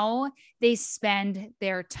how they spend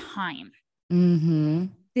their time.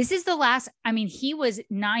 this is the last, I mean, he was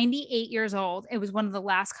 98 years old. It was one of the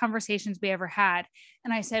last conversations we ever had.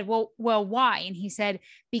 And I said, well, why? And he said,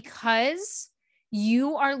 because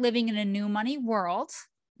you are living in a new money world,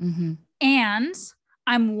 and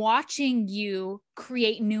I'm watching you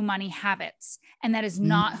create new money habits. And that is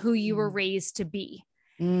not who you were raised to be.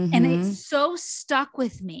 And it's so stuck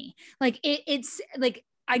with me. Like it's like,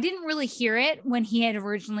 I didn't really hear it when he had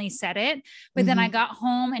originally said it, but then I got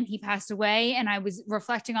home and he passed away, and I was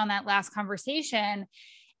reflecting on that last conversation.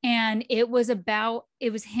 And it was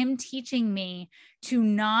him teaching me to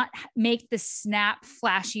not make the snap,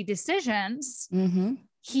 flashy decisions.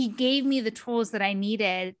 He gave me the tools that I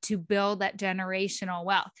needed to build that generational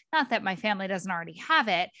wealth. Not that my family doesn't already have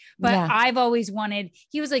it, but I've always wanted,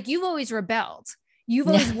 he was like, you've always rebelled. You've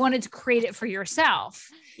always wanted to create it for yourself.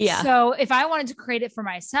 Yeah. So if I wanted to create it for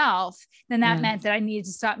myself, then that meant that I needed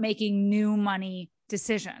to stop making new money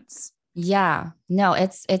decisions. Yeah, no,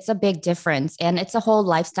 it's a big difference, and it's a whole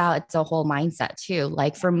lifestyle. It's a whole mindset too.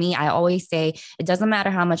 Like for me, I always say it doesn't matter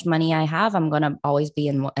how much money I have. I'm going to always be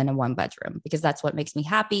in a one bedroom because that's what makes me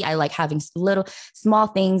happy. I like having little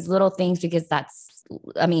things, because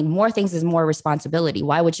more things is more responsibility.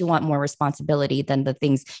 Why would you want more responsibility than the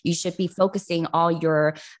things? You should be focusing all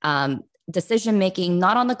your, decision making,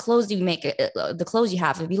 not on the clothes you make, the clothes you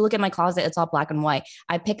have. If you look at my closet, it's all black and white.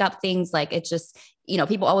 I pick up things like, it's just,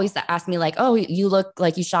 people always ask me like, oh, you look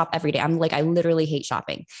like you shop every day. I'm like, I literally hate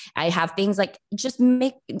shopping. I have things like just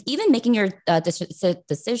making your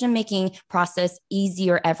decision-making process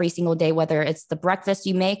easier every single day, whether it's the breakfast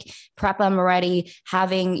you make, prep them already,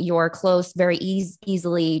 having your clothes very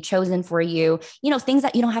easily chosen for you, things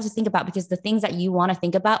that you don't have to think about, because the things that you want to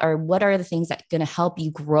think about are what are the things that are going to help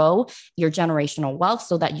you grow your generational wealth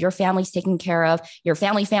so that your family's taken care of, your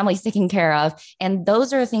family's taken care of. And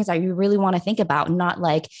those are the things that you really want to think about, not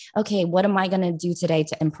like, okay, what am I going to do today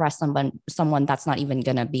to impress someone that's not even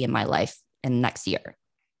going to be in my life in next year?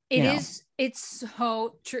 It's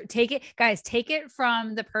so true. Take it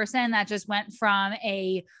from the person that just went from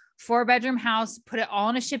a 4-bedroom house, put it all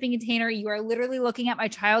in a shipping container. You are literally looking at my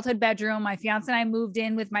childhood bedroom. My fiance and I moved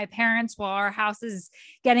in with my parents while our house is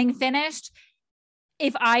getting finished.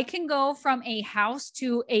 If I can go from a house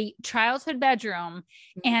to a childhood bedroom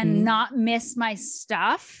and not miss my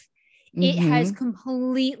stuff, it has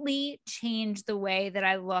completely changed the way that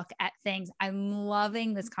I look at things. I'm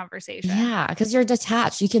loving this conversation. Yeah, because you're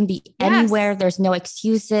detached. You can be anywhere. There's no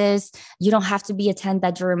excuses. You don't have to be a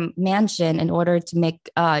 10-bedroom mansion in order to make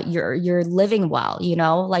your living well.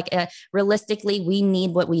 Realistically, we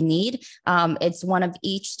need what we need. It's one of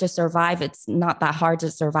each to survive. It's not that hard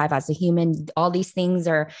to survive as a human. All these things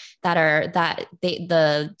the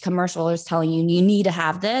commercial is telling you need to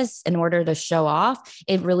have this in order to show off.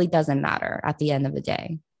 It really doesn't matter at the end of the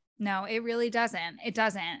day. No, it really doesn't. It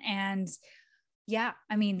doesn't. And yeah,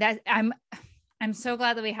 I mean that I'm so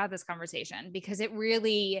glad that we had this conversation, because it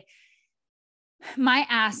really, my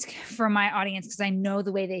ask for my audience, because I know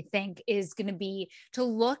the way they think, is going to be to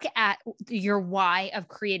look at your why of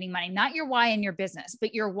creating money, not your why in your business,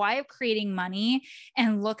 but your why of creating money,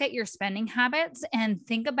 and look at your spending habits and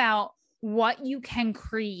think about what you can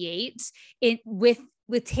create with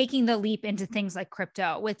taking the leap into things like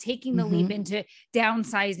crypto, with taking the leap into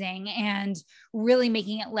downsizing and really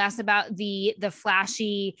making it less about the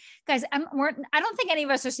flashy guys. I don't think any of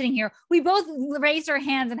us are sitting here. We both raise our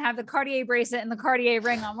hands and have the Cartier bracelet and the Cartier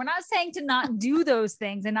ring on. We're not saying to not do those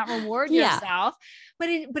things and not reward yourself, but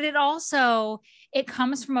it also, it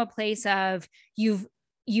comes from a place of you've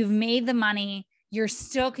made the money. Your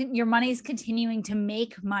money's continuing to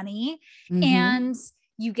make money, and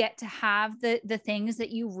you get to have the things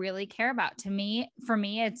that you really care about. For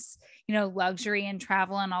me, it's, luxury and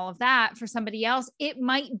travel and all of that. For somebody else, it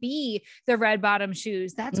might be the red bottom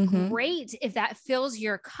shoes. That's great if that fills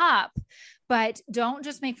your cup, but don't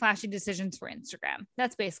just make flashy decisions for Instagram.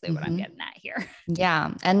 That's basically what I'm getting at here.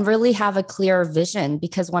 Yeah. And really have a clear vision,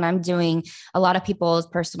 because when I'm doing a lot of people's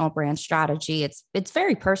personal brand strategy, it's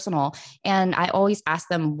very personal. And I always ask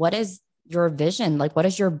them, what is your vision? Like, what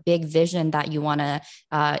is your big vision that you want to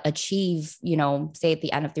achieve, say at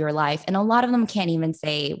the end of your life? And a lot of them can't even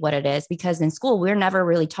say what it is, because in school, we're never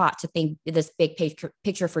really taught to think this big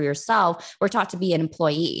picture for yourself. We're taught to be an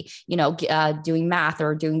employee, doing math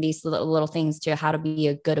or doing these little things to how to be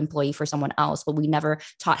a good employee for someone else, but we never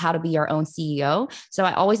taught how to be our own CEO. So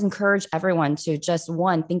I always encourage everyone to just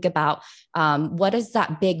think about what is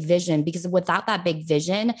that big vision, because without that big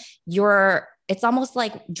vision, it's almost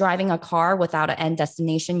like driving a car without an end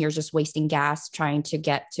destination. You're just wasting gas trying to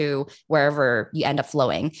get to wherever you end up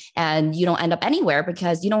flowing, and you don't end up anywhere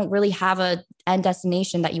because you don't really have a end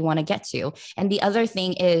destination that you want to get to. And the other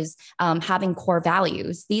thing is having core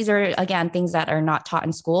values. These are, again, things that are not taught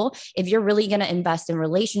in school. If you're really going to invest in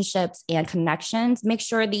relationships and connections, make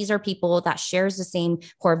sure these are people that shares the same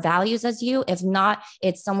core values as you. If not,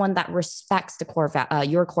 it's someone that respects the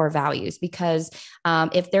your core values, because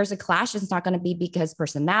if there's a clash, it's not going to be because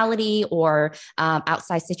personality or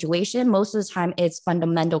outside situation. Most of the time it's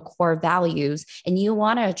fundamental core values, and you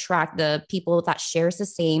want to attract the people that shares the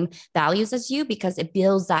same values as you, because it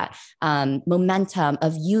builds that momentum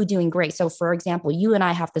of you doing great. So for example, you and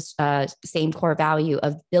I have this same core value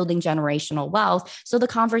of building generational wealth. So the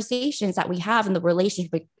conversations that we have in the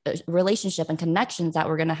relationship and connections that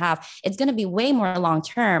we're going to have, it's going to be way more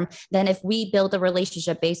long-term than if we build a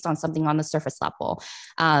relationship based on something on the surface level.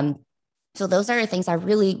 So those are the things I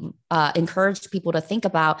really encourage people to think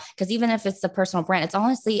about, because even if it's a personal brand, it's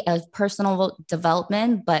honestly a personal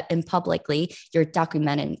development, but in publicly, you're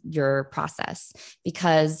documenting your process,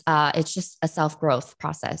 because it's just a self-growth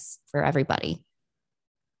process for everybody.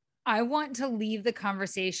 I want to leave the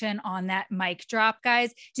conversation on that mic drop,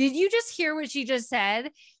 guys. Did you just hear what she just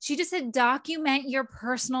said? She just said, document your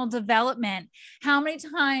personal development. How many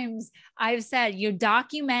times I've said, you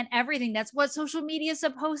document everything. That's what social media is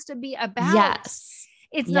supposed to be about. Yes.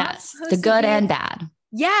 It's not the good and bad.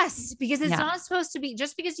 Yes. Because it's not supposed to be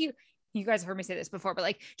just because you guys have heard me say this before, but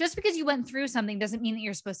like, just because you went through something doesn't mean that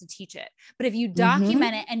you're supposed to teach it. But if you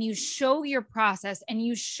document it and you show your process and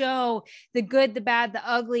you show the good, the bad, the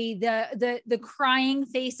ugly, the crying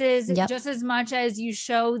faces, just as much as you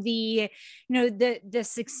show the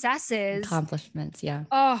successes, accomplishments. Yeah.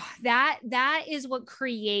 Oh, that is what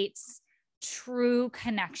creates true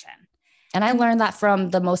connection. And I learned that from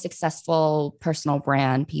the most successful personal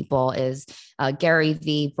brand people is Gary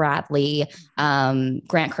Vee, Bradley, Grant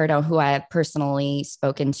Cardone, who I have personally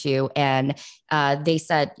spoken to. And they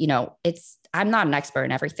said, I'm not an expert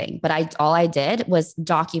in everything, but all I did was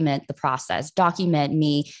document the process, document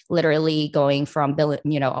me literally going from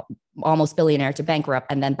almost billionaire to bankrupt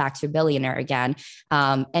and then back to billionaire again.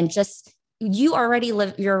 And just, you're already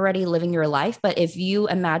living your life. But if you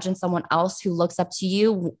imagine someone else who looks up to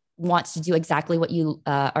you, wants to do exactly what you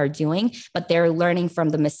are doing, but they're learning from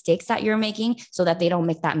the mistakes that you're making so that they don't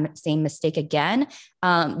make that same mistake again.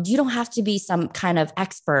 You don't have to be some kind of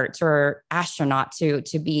expert or astronaut to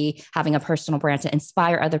be having a personal brand to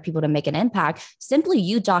inspire other people to make an impact. Simply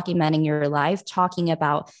you documenting your life, talking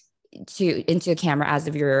about into a camera as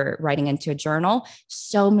if you're writing into a journal.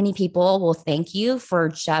 So many people will thank you for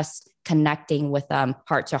just connecting with them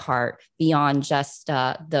heart to heart beyond just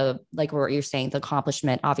like what you're saying, the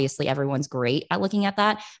accomplishment. Obviously, everyone's great at looking at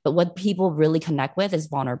that, but what people really connect with is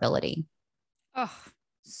vulnerability. Oh,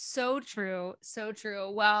 so true. So true.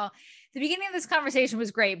 Well, the beginning of this conversation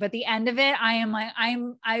was great, but the end of it, I'm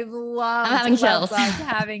having chills. Loved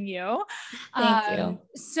having you. Thank you.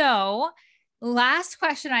 So last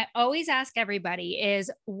question I always ask everybody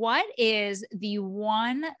is, what is the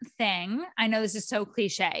one thing, I know this is so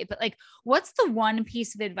cliche, but like, what's the one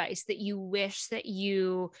piece of advice that you wish that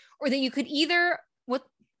you could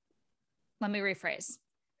let me rephrase.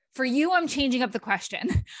 For you, I'm changing up the question.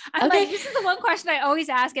 I'm like, this is the one question I always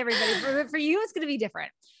ask everybody. For you, it's going to be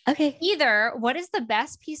different. Okay. Either what is the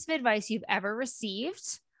best piece of advice you've ever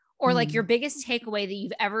received, or like your biggest takeaway that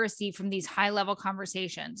you've ever received from these high level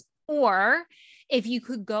conversations? Or if you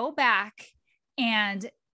could go back and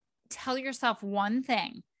tell yourself one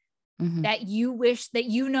thing that you wish that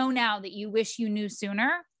you know now that you wish you knew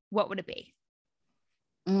sooner, what would it be?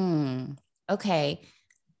 Okay.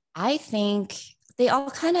 I think they all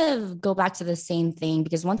kind of go back to the same thing,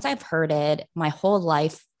 because once I've heard it, my whole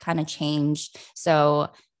life kind of changed.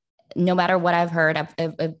 So no matter what I've heard,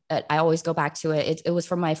 I always go back to it. It was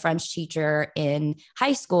from my French teacher in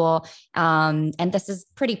high school. And this is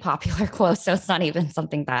pretty popular quote, so it's not even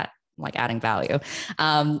something that I'm like adding value.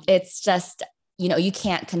 It's just, you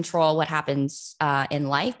can't control what happens in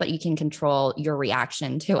life, but you can control your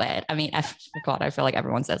reaction to it. I mean, I feel like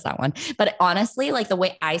everyone says that one, but honestly, like the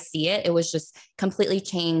way I see it, it was just completely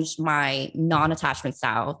changed my non-attachment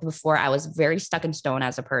style. Before, I was very stuck in stone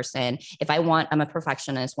as a person. I'm a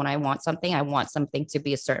perfectionist. When I want something to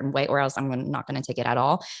be a certain way, or else I'm not going to take it at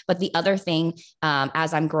all. But the other thing,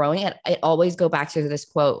 as I'm growing, it always go back to this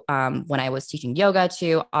quote when I was teaching yoga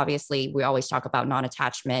too. Obviously, we always talk about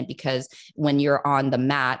non-attachment, because when you're you're on the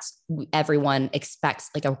mat, everyone expects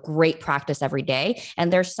like a great practice every day. And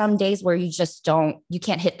there's some days where you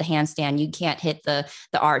can't hit the handstand, you can't hit the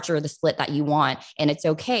arch or the split that you want. And it's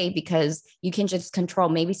okay, because you can just control,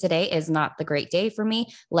 maybe today is not the great day for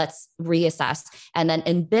me. Let's reassess. And then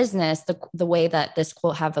in business, the way that this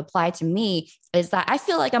quote have applied to me is that I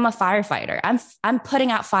feel like I'm a firefighter. I'm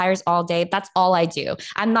putting out fires all day. That's all I do.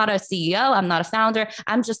 I'm not a CEO. I'm not a founder.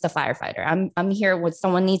 I'm just a firefighter. I'm here when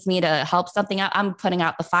someone needs me to help something out. I'm putting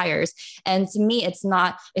out the fires. And to me, it's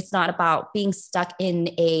not about being stuck in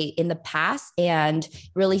the past and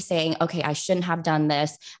really saying, okay, I shouldn't have done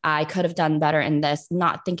this. I could have done better in this,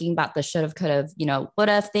 not thinking about the should have, could have, would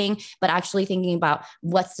have thing, but actually thinking about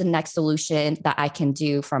what's the next solution that I can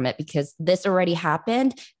do from it, because this already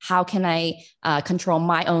happened. How can I control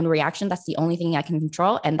my own reaction? That's the only thing I can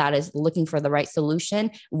control. And that is looking for the right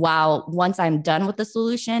solution. While once I'm done with the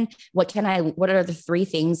solution, what are the 3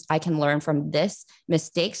 things I can learn from this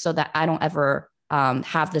mistake so that I don't ever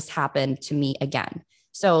have this happen to me again?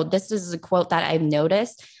 So this is a quote that I've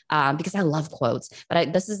noticed because I love quotes,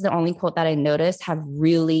 but this is the only quote that I noticed have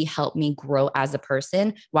really helped me grow as a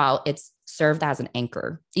person, while it's served as an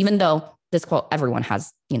anchor, even though this quote, everyone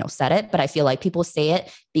has, said it, but I feel like people say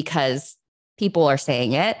it because people are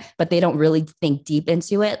saying it, but they don't really think deep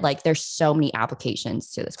into it. Like there's so many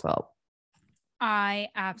applications to this quote. I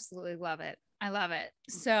absolutely love it. I love it.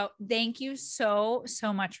 So thank you so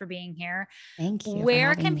much for being here. Thank you.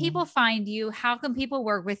 Where can people find you? How can people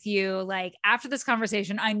work with you? Like after this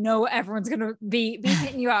conversation, I know everyone's going to be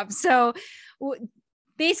hitting you up. So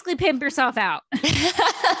basically pimp yourself out.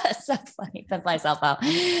 So funny. Pimp myself out.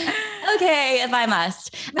 Okay, if I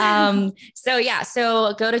must.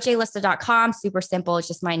 So go to jaylissa.com. Super simple. It's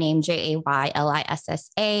just my name,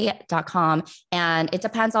 JAYLISSA.com. And it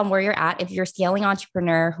depends on where you're at. If you're a scaling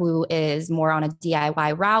entrepreneur who is more on a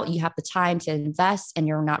DIY route, you have the time to invest and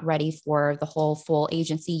you're not ready for the whole full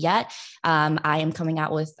agency yet. I am coming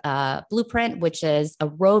out with a blueprint, which is a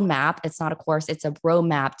roadmap. It's not a course. It's a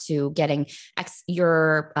roadmap to getting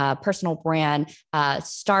your personal brand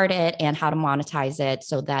started and how to monetize it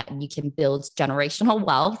so that you can build generational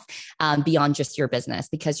wealth beyond just your business,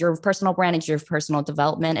 because your personal brand is your personal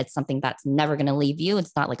development. It's something that's never going to leave you.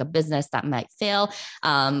 It's not like a business that might fail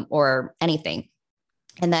or anything.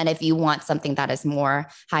 And then if you want something that is more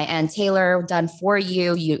high-end, tailor done for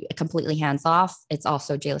you completely hands off, it's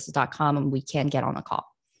also jaylissa.com and we can get on a call.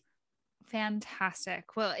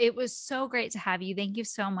 Fantastic. Well, it was so great to have you. Thank you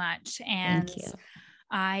so much. And thank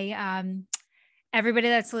you. Everybody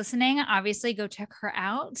that's listening, obviously go check her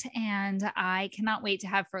out. And I cannot wait to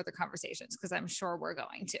have further conversations because I'm sure we're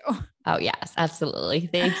going to. Oh, yes, absolutely.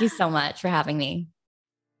 Thank you so much for having me.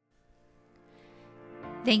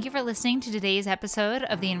 Thank you for listening to today's episode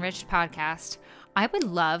of the Enriched Podcast. I would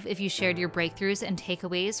love if you shared your breakthroughs and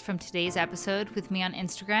takeaways from today's episode with me on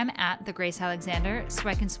Instagram at The Grace Alexander so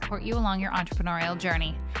I can support you along your entrepreneurial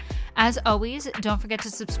journey. As always, don't forget to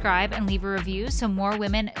subscribe and leave a review so more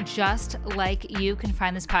women just like you can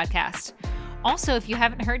find this podcast. Also, if you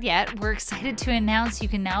haven't heard yet, we're excited to announce you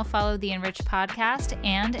can now follow the Enriched Podcast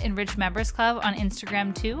and Enriched Members Club on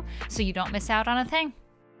Instagram too, so you don't miss out on a thing.